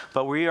things.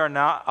 But we are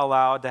not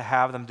allowed to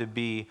have them to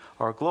be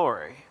our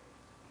glory.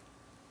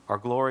 Our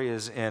glory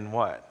is in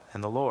what?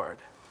 In the Lord.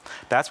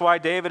 That's why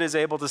David is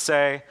able to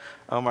say,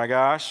 oh my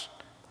gosh,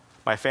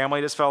 my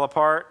family just fell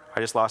apart. I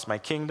just lost my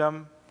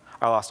kingdom.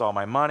 I lost all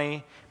my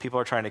money. People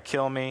are trying to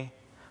kill me.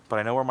 But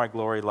I know where my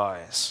glory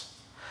lies.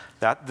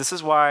 This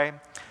is why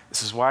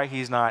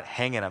he's not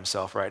hanging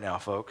himself right now,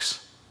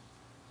 folks.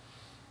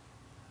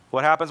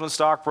 What happens when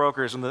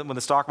stockbrokers, when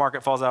the stock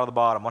market falls out of the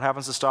bottom? What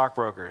happens to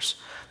stockbrokers?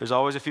 There's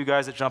always a few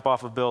guys that jump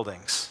off of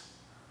buildings.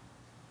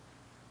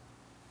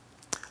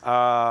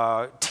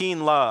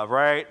 Teen love,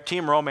 right?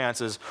 Teen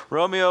romances.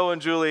 Romeo and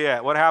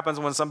Juliet. What happens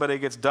when somebody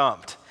gets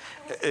dumped?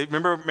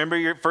 Remember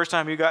your first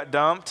time you got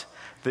dumped?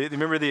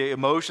 Remember the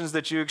emotions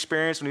that you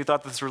experienced when you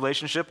thought this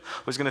relationship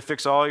was going to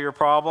fix all your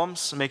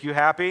problems, make you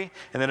happy,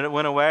 and then it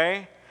went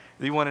away?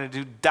 You wanted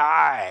to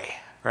die.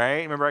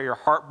 Right? Remember your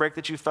heartbreak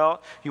that you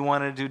felt? You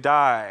wanted to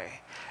die.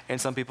 And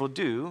some people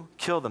do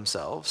kill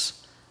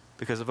themselves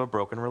because of a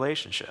broken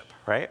relationship,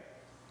 right?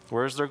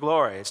 Where's their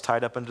glory? It's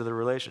tied up into the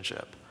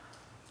relationship.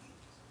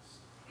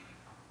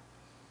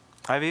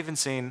 I've even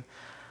seen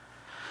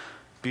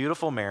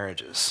beautiful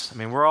marriages. I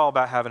mean, we're all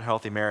about having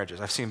healthy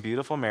marriages. I've seen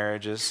beautiful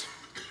marriages,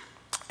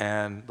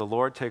 and the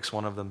Lord takes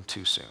one of them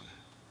too soon.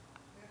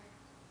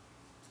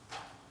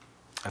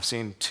 I've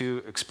seen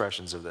two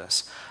expressions of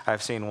this.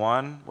 I've seen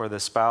one where the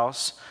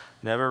spouse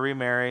never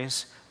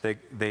remarries.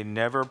 They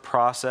never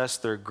process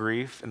their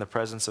grief in the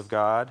presence of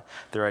God.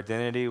 Their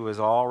identity was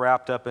all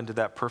wrapped up into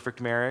that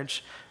perfect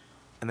marriage,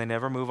 and they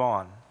never move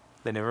on.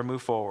 They never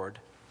move forward.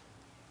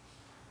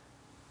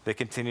 They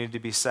continue to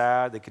be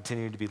sad. They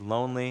continue to be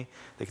lonely.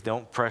 They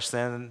don't press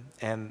in,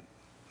 and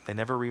they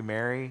never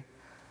remarry.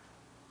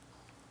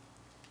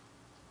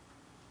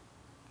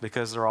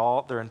 Because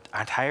their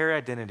entire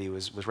identity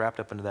was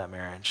wrapped up into that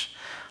marriage.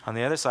 On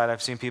the other side,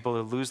 I've seen people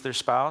who lose their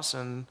spouse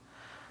and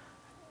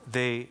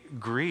they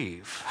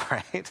grieve,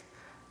 right?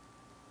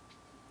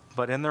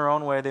 But in their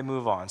own way, they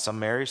move on. Some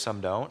marry,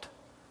 some don't.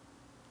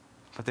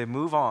 But they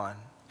move on.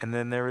 And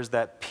then there is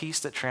that peace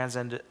that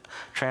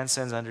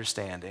transcends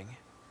understanding.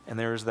 And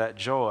there is that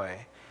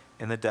joy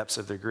in the depths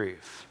of their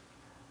grief.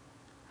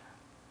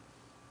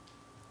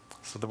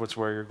 So that's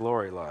where your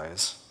glory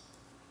lies.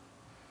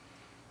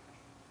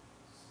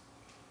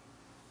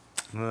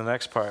 And then the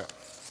next part.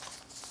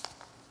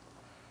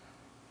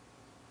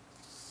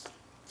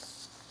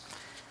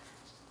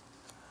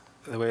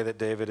 The way that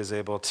David is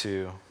able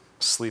to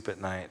sleep at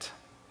night.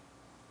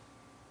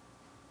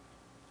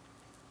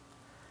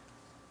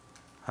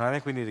 And I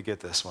think we need to get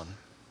this one.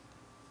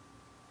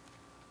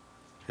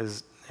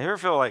 Because you ever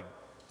feel like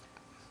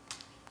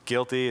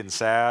guilty and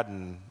sad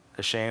and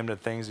ashamed of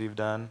things you've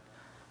done?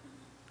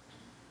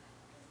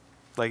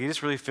 Like you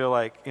just really feel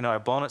like,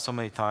 I've blown it so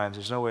many times,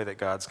 there's no way that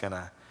God's going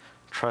to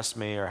trust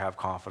me or have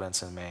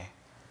confidence in me.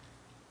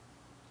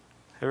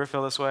 Ever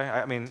feel this way?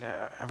 I mean,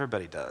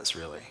 everybody does,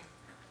 really.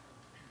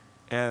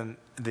 And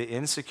the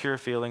insecure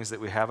feelings that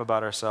we have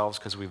about ourselves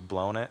because we've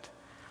blown it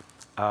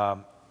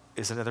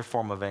is another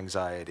form of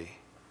anxiety.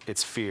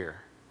 It's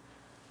fear.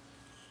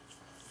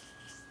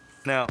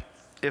 Now,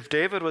 if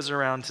David was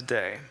around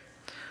today,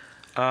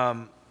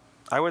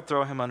 I would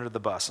throw him under the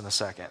bus in a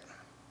second.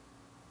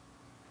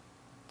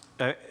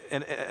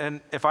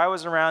 And if I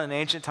was around in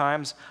ancient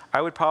times,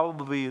 I would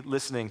probably be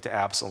listening to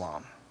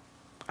Absalom.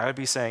 I would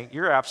be saying,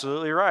 you're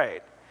absolutely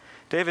right.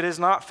 David is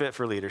not fit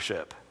for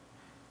leadership.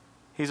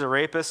 He's a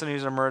rapist and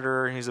he's a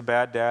murderer and he's a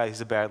bad dad,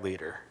 he's a bad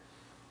leader.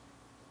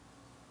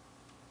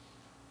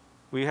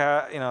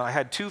 I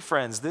had two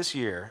friends this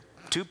year,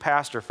 two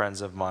pastor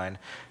friends of mine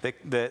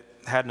that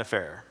had an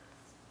affair.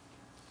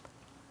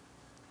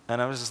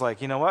 And I was just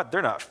like, you know what?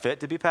 They're not fit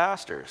to be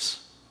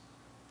pastors.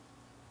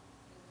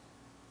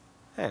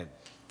 Hey,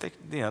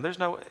 there's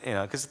no,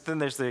 because then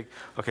there's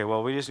okay,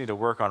 well, we just need to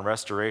work on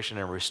restoration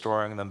and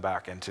restoring them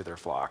back into their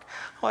flock.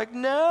 I'm like,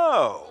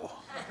 no.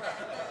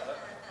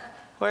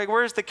 Like,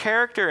 where's the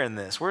character in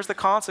this? Where's the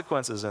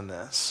consequences in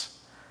this?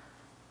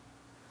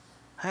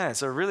 Man,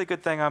 it's a really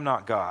good thing I'm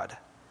not God.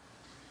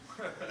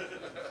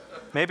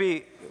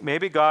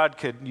 Maybe God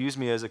could use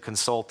me as a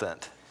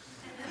consultant,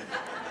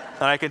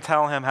 and I can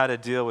tell him how to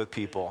deal with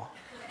people.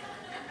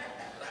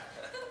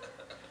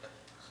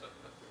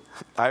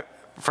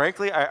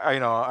 Frankly,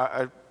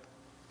 I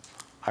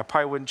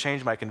probably wouldn't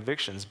change my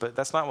convictions, but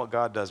that's not what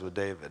God does with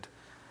David.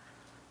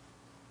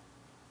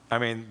 I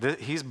mean,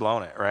 he's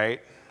blown it,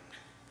 right?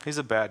 He's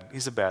a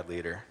bad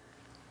leader.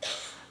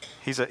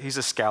 He's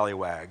a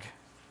scallywag.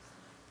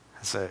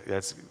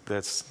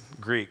 That's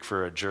Greek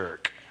for a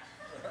jerk.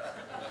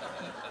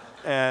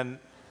 And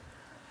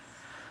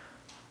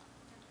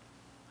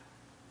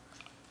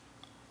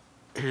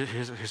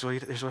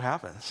here's what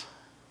happens.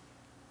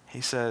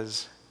 He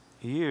says,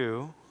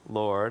 "You,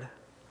 Lord,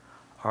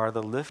 are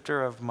the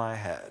lifter of my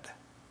head."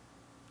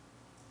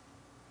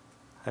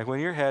 Like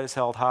when your head is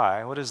held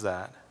high, what is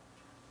that?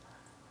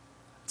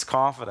 It's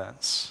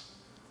confidence.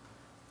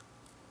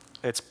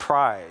 It's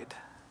pride.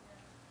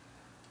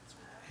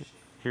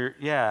 You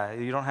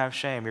don't have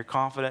shame. You're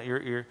confident.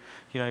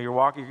 You're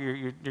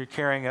walking. You're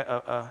carrying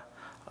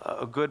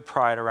a good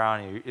pride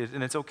around you,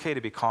 and it's okay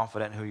to be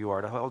confident in who you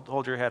are, to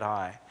hold your head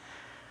high.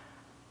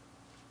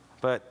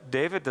 But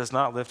David does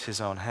not lift his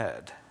own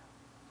head.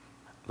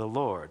 The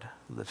Lord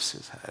lifts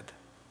his head.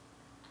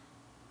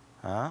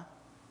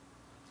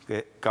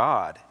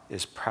 God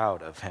is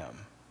proud of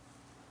him.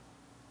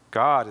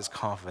 God is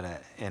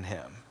confident in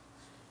him,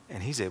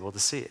 and he's able to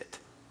see it.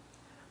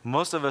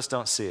 Most of us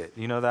don't see it.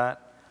 You know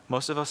that?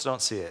 Most of us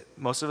don't see it.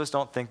 Most of us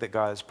don't think that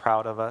God is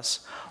proud of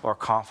us or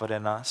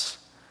confident in us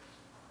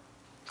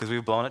because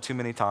we've blown it too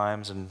many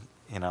times. And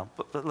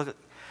but look,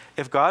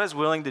 if God is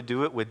willing to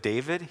do it with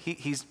David,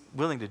 he's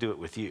willing to do it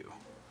with you.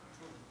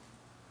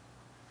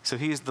 So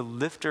he's the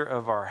lifter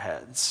of our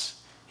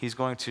heads. He's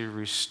going to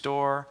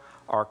restore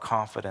our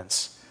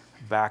confidence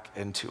back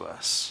into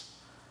us.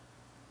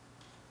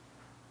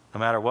 No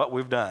matter what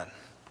we've done.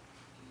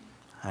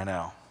 I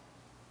know.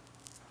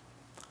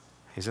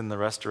 He's in the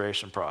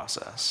restoration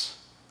process.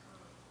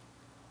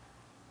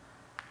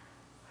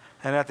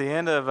 And at the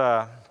end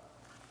of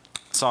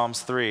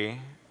Psalms 3,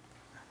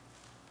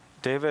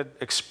 David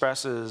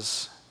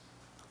expresses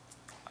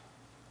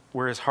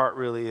where his heart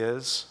really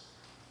is.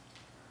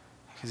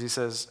 Because he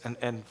says,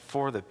 and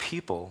for the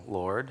people,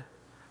 Lord.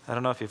 I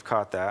don't know if you've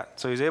caught that.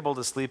 So he's able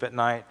to sleep at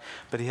night,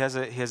 but he has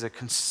a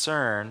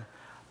concern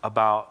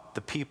about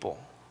the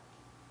people.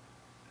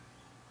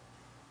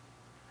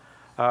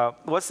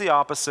 What's the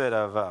opposite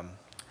of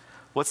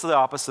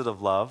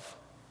love?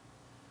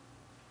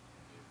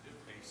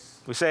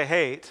 We say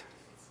hate,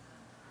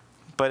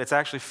 but it's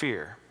actually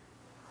fear.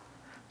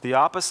 The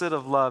opposite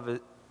of love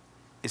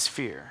is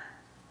fear.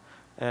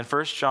 And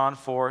 1 John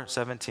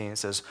 4:17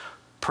 says,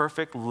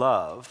 perfect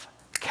love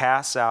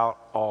casts out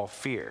all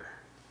fear.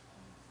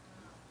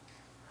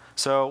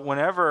 So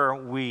whenever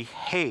we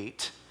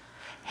hate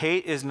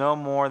is no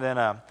more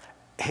than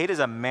hate is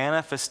a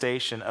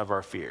manifestation of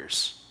our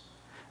fears.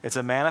 It's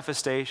a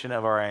manifestation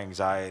of our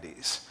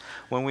anxieties.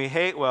 When we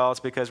hate, well, it's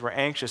because we're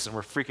anxious and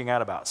we're freaking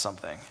out about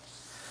something.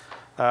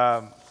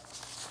 Let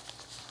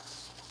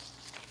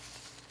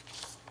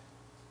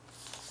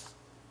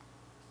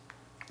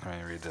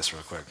me read this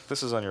real quick.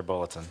 This is on your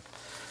bulletin.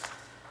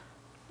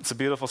 It's a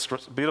beautiful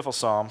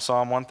psalm,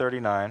 Psalm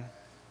 139.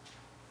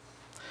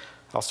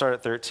 I'll start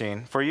at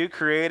 13. For you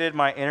created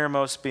my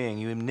innermost being.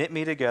 You knit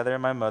me together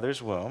in my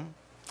mother's womb.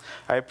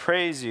 I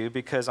praise you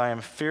because I am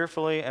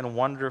fearfully and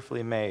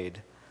wonderfully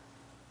made.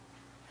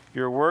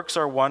 Your works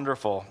are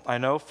wonderful. I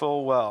know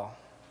full well.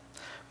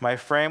 My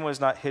frame was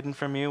not hidden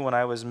from you when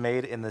I was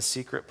made in the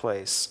secret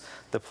place,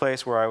 the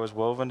place where I was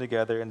woven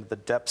together into the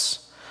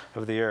depths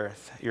of the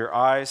earth. Your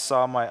eyes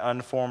saw my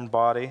unformed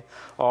body.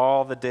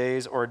 All the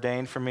days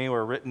ordained for me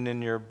were written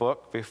in your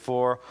book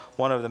before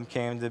one of them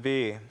came to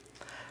be.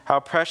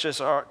 How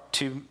precious are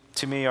to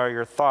me are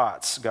your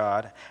thoughts,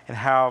 God, and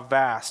how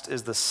vast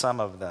is the sum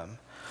of them.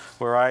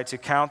 Were I to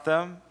count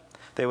them,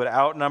 they would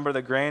outnumber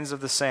the grains of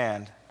the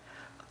sand.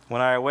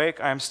 When I awake,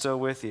 I am still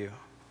with you.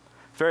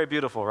 Very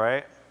beautiful,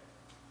 right?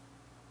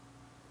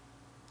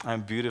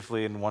 I'm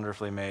beautifully and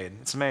wonderfully made.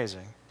 It's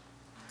amazing.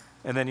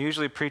 And then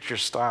usually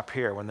preachers stop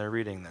here when they're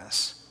reading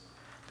this,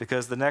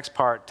 because the next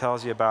part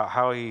tells you about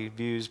how he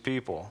views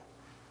people.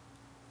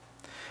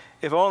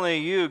 If only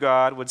you,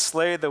 God, would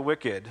slay the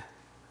wicked.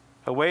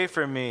 Away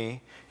from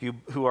me, you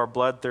who are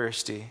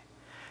bloodthirsty.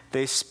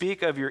 They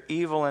speak of your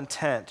evil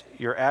intent,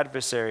 your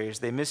adversaries.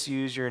 They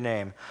misuse your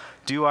name.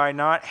 Do I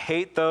not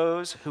hate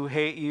those who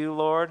hate you,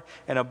 Lord,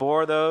 and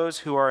abhor those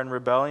who are in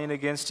rebellion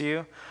against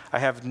you? I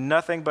have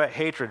nothing but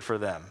hatred for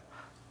them.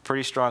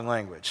 Pretty strong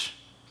language.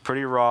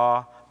 Pretty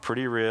raw,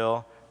 pretty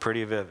real,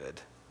 pretty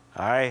vivid.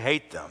 I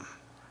hate them.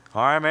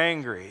 I'm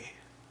angry.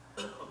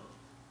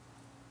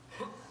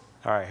 All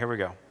right, here we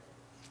go.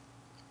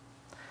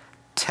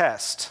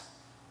 Test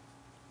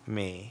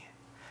me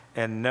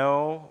and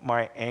know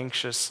my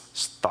anxious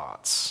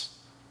thoughts.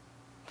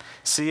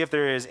 See if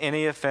there is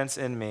any offense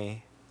in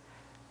me,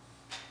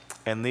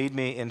 and lead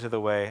me into the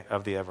way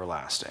of the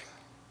everlasting.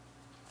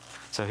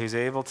 So he's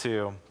able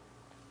to,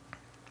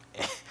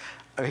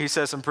 he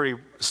says some pretty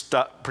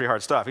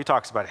hard stuff. He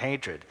talks about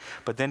hatred.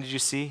 But then did you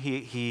see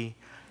he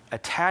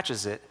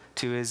attaches it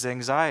to his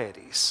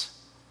anxieties?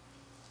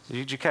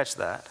 Did you catch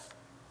that?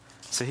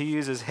 So he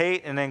uses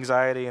hate and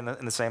anxiety in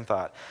the same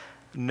thought.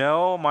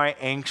 Know my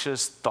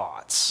anxious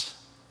thoughts.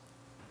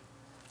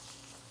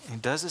 He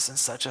does this in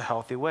such a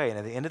healthy way. And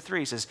at the end of 3,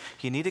 he says,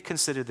 you need to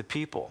consider the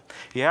people.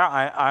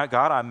 Yeah,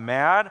 God, I'm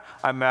mad.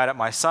 I'm mad at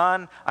my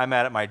son. I'm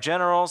mad at my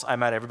generals. I'm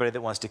mad at everybody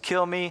that wants to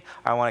kill me.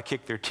 I want to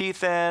kick their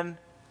teeth in.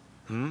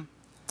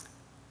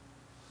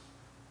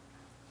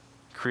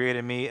 Create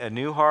in me a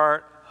new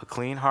heart, a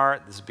clean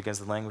heart. This begins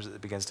the language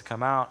that begins to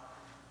come out.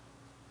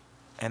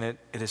 And it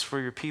is for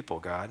your people,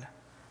 God.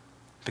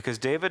 Because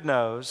David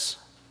knows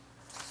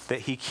that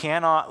he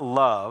cannot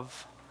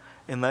love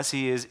unless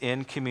he is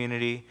in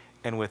community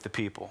and with the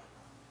people.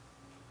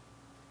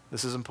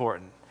 This is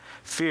important.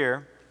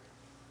 Fear,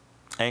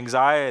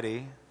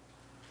 anxiety,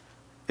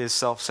 is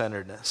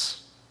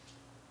self-centeredness.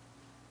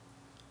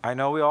 I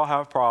know we all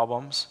have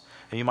problems,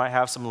 and you might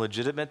have some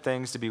legitimate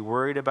things to be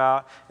worried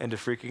about and to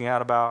freaking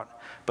out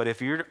about, but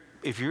if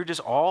you're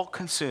just all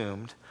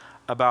consumed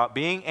about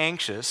being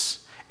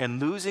anxious and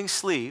losing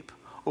sleep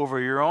over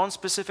your own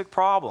specific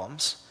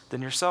problems,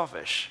 then you're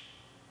selfish.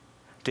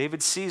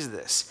 David sees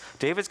this.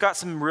 David's got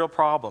some real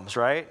problems,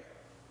 right?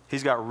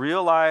 He's got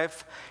real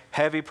life,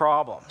 heavy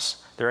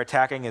problems. They're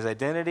attacking his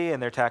identity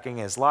and they're attacking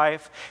his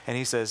life. And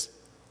he says,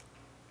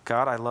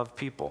 God, I love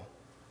people.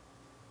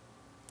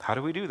 How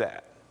do we do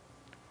that?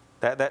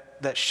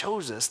 That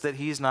shows us that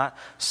he's not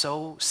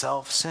so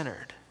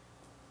self-centered.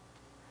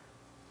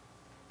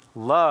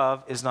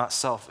 Love is not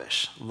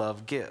selfish.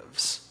 Love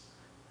gives.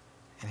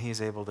 And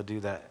he's able to do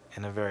that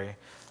in a very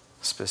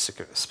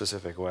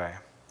specific way.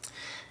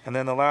 And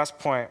then the last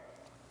point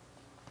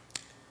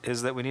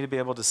is that we need to be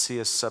able to see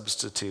a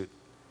substitute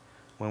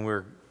when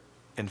we're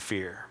in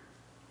fear.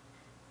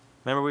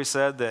 Remember we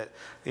said that,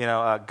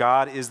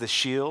 God is the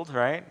shield,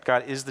 right?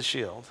 God is the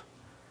shield.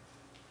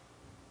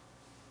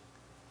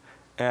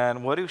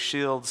 And what do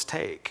shields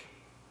take?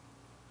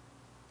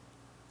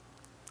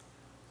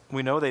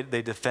 We know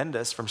they defend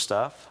us from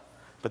stuff,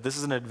 but this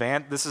is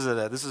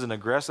an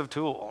aggressive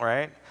tool,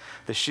 right?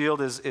 The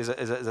shield is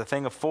a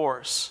thing of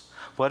force.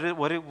 What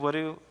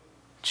do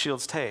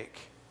shields take?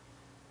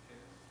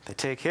 They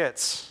take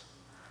hits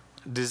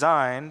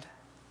designed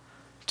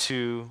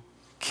to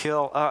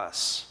kill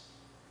us.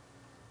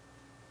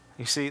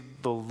 You see,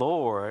 the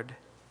Lord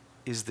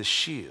is the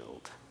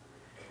shield.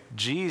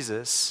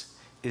 Jesus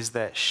is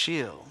that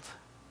shield.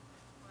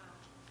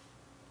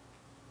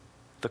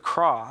 The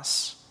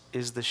cross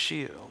is the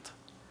shield.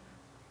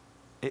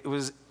 It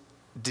was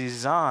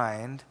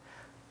designed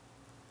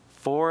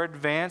for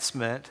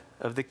advancement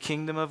of the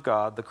kingdom of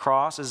God. The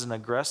cross is an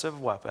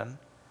aggressive weapon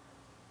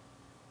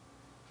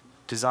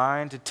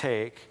designed to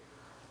take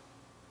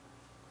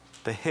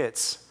the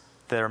hits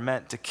that are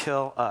meant to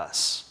kill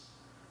us.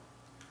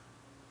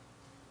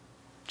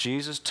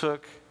 Jesus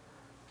took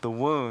the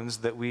wounds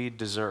that we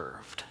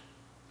deserved.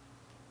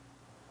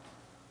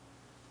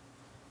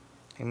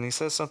 And he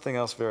says something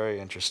else very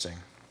interesting.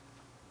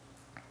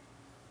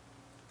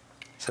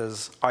 He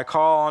says, I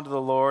call unto the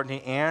Lord, and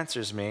he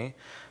answers me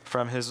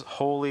from his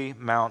holy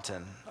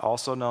mountain,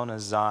 also known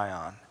as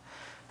Zion.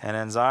 And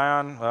in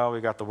Zion, well,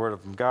 we got the word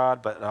of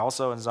God, but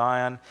also in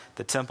Zion,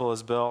 the temple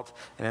is built,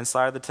 and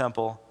inside the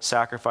temple,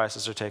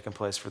 sacrifices are taking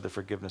place for the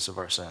forgiveness of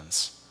our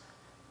sins.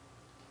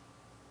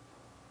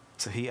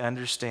 So he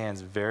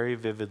understands very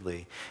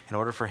vividly, in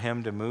order for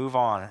him to move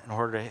on, in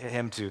order for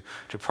him to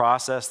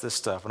process this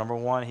stuff, number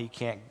one, he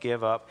can't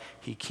give up,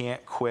 he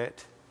can't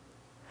quit.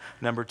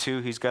 Number two,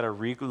 he's got to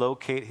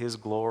relocate his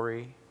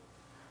glory.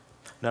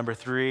 Number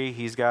three,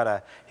 he's got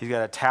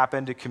to tap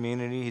into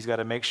community. He's got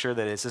to make sure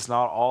that it's just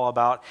not all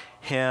about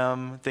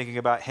him, thinking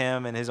about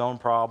him and his own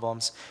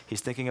problems.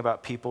 He's thinking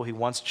about people. He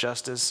wants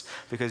justice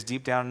because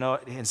deep down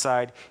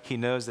inside, he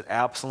knows that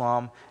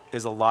Absalom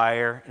is a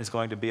liar and is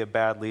going to be a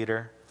bad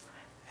leader.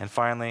 And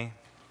finally,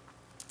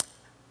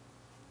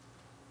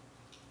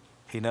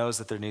 he knows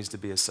that there needs to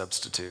be a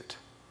substitute.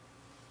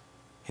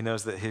 He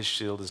knows that his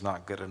shield is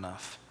not good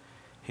enough.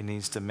 He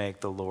needs to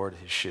make the Lord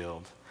his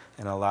shield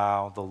and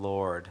allow the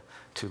Lord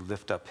to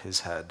lift up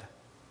his head.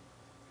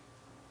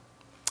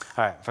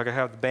 All right, if I could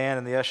have the band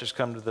and the ushers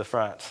come to the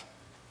front.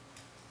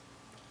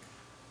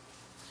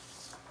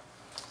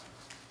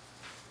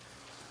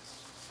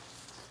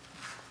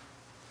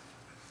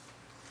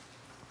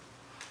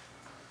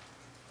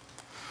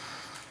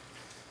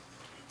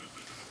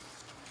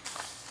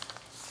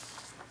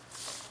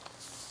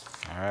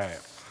 All right.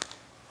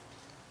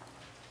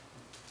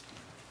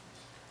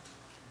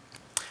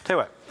 Tell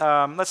you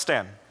what, let's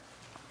stand.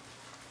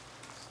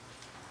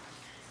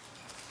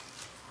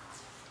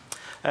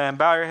 And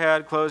bow your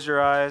head, close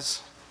your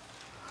eyes.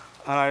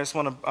 And I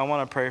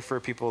want to pray for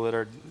people that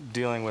are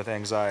dealing with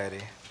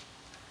anxiety.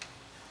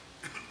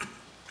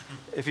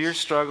 If you're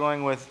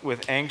struggling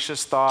with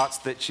anxious thoughts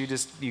that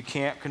you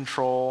can't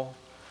control,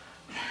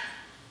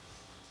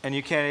 and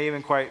you can't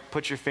even quite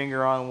put your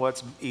finger on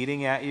what's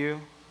eating at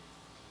you,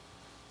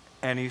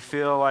 and you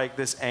feel like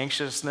this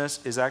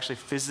anxiousness is actually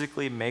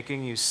physically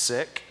making you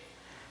sick,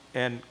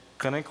 and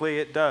clinically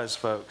it does,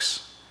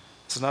 folks.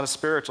 It's not a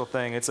spiritual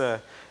thing, it's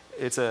a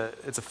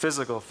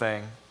physical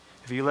thing.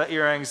 If you let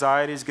your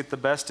anxieties get the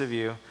best of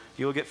you,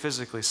 you'll get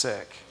physically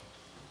sick.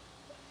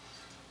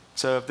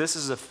 So if this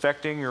is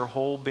affecting your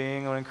whole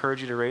being, I want to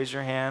encourage you to raise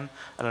your hand,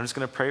 and I'm just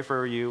going to pray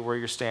for you where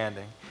you're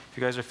standing. If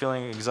you guys are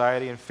feeling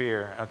anxiety and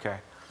fear, okay.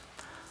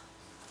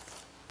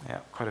 Yeah,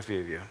 quite a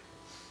few of you.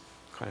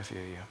 Quite a few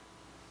of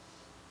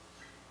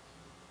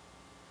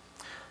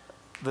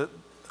you.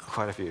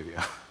 Quite a few of you.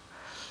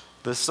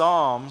 The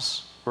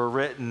Psalms were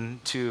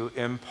written to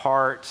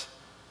impart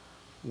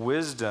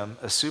wisdom,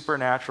 a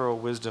supernatural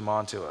wisdom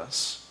onto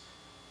us,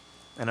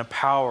 and a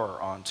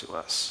power onto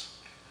us.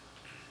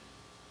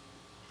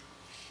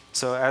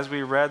 So as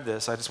we read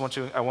this, I want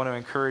to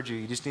encourage you,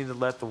 you just need to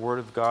let the Word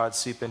of God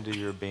seep into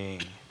your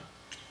being.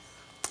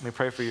 Let me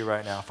pray for you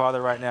right now.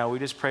 Father, right now, we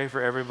just pray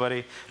for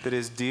everybody that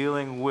is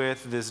dealing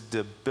with this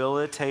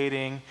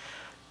debilitating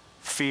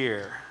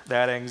fear,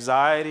 that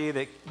anxiety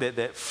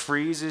that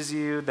freezes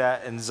you,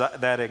 that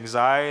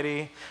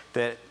anxiety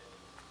that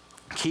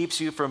keeps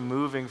you from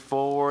moving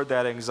forward,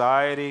 that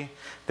anxiety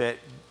that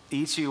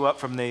eats you up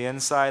from the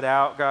inside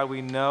out. God,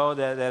 we know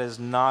that is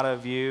not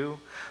of you,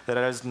 that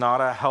is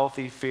not a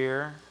healthy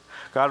fear.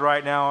 God,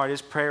 right now, I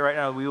just pray right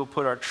now we will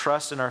put our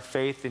trust and our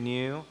faith in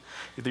you.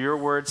 Your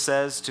word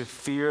says to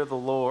fear the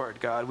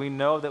Lord, God. We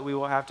know that we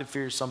will have to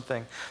fear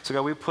something. So,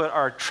 God, we put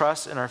our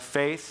trust and our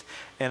faith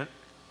and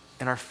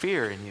our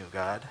fear in you,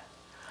 God.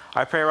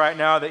 I pray right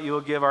now that you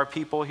will give our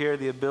people here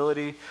the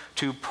ability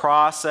to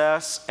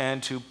process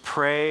and to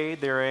pray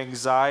their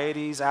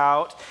anxieties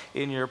out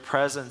in your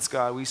presence,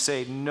 God. We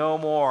say no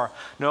more.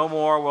 No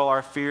more will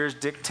our fears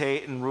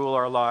dictate and rule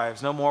our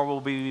lives. No more will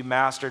we be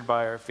mastered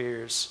by our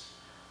fears.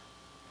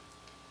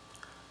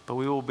 But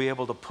we will be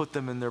able to put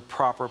them in their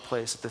proper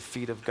place at the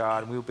feet of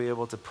God. And we will be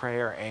able to pray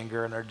our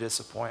anger and our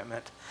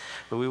disappointment.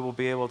 But we will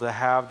be able to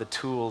have the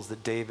tools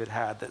that David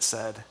had that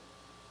said,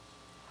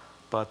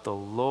 "But the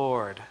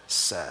Lord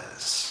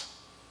says,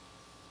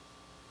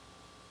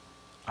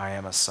 I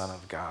am a son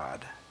of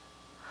God."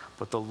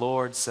 But the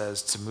Lord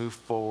says to move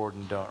forward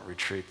and don't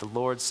retreat. The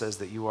Lord says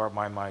that you are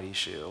my mighty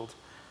shield.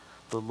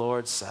 The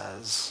Lord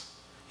says,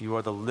 you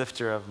are the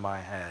lifter of my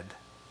head.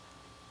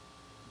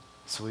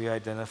 So we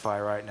identify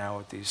right now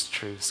with these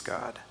truths,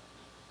 God.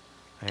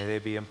 May they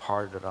be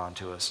imparted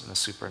onto us in a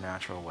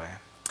supernatural way.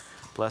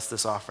 Bless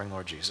this offering,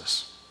 Lord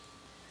Jesus.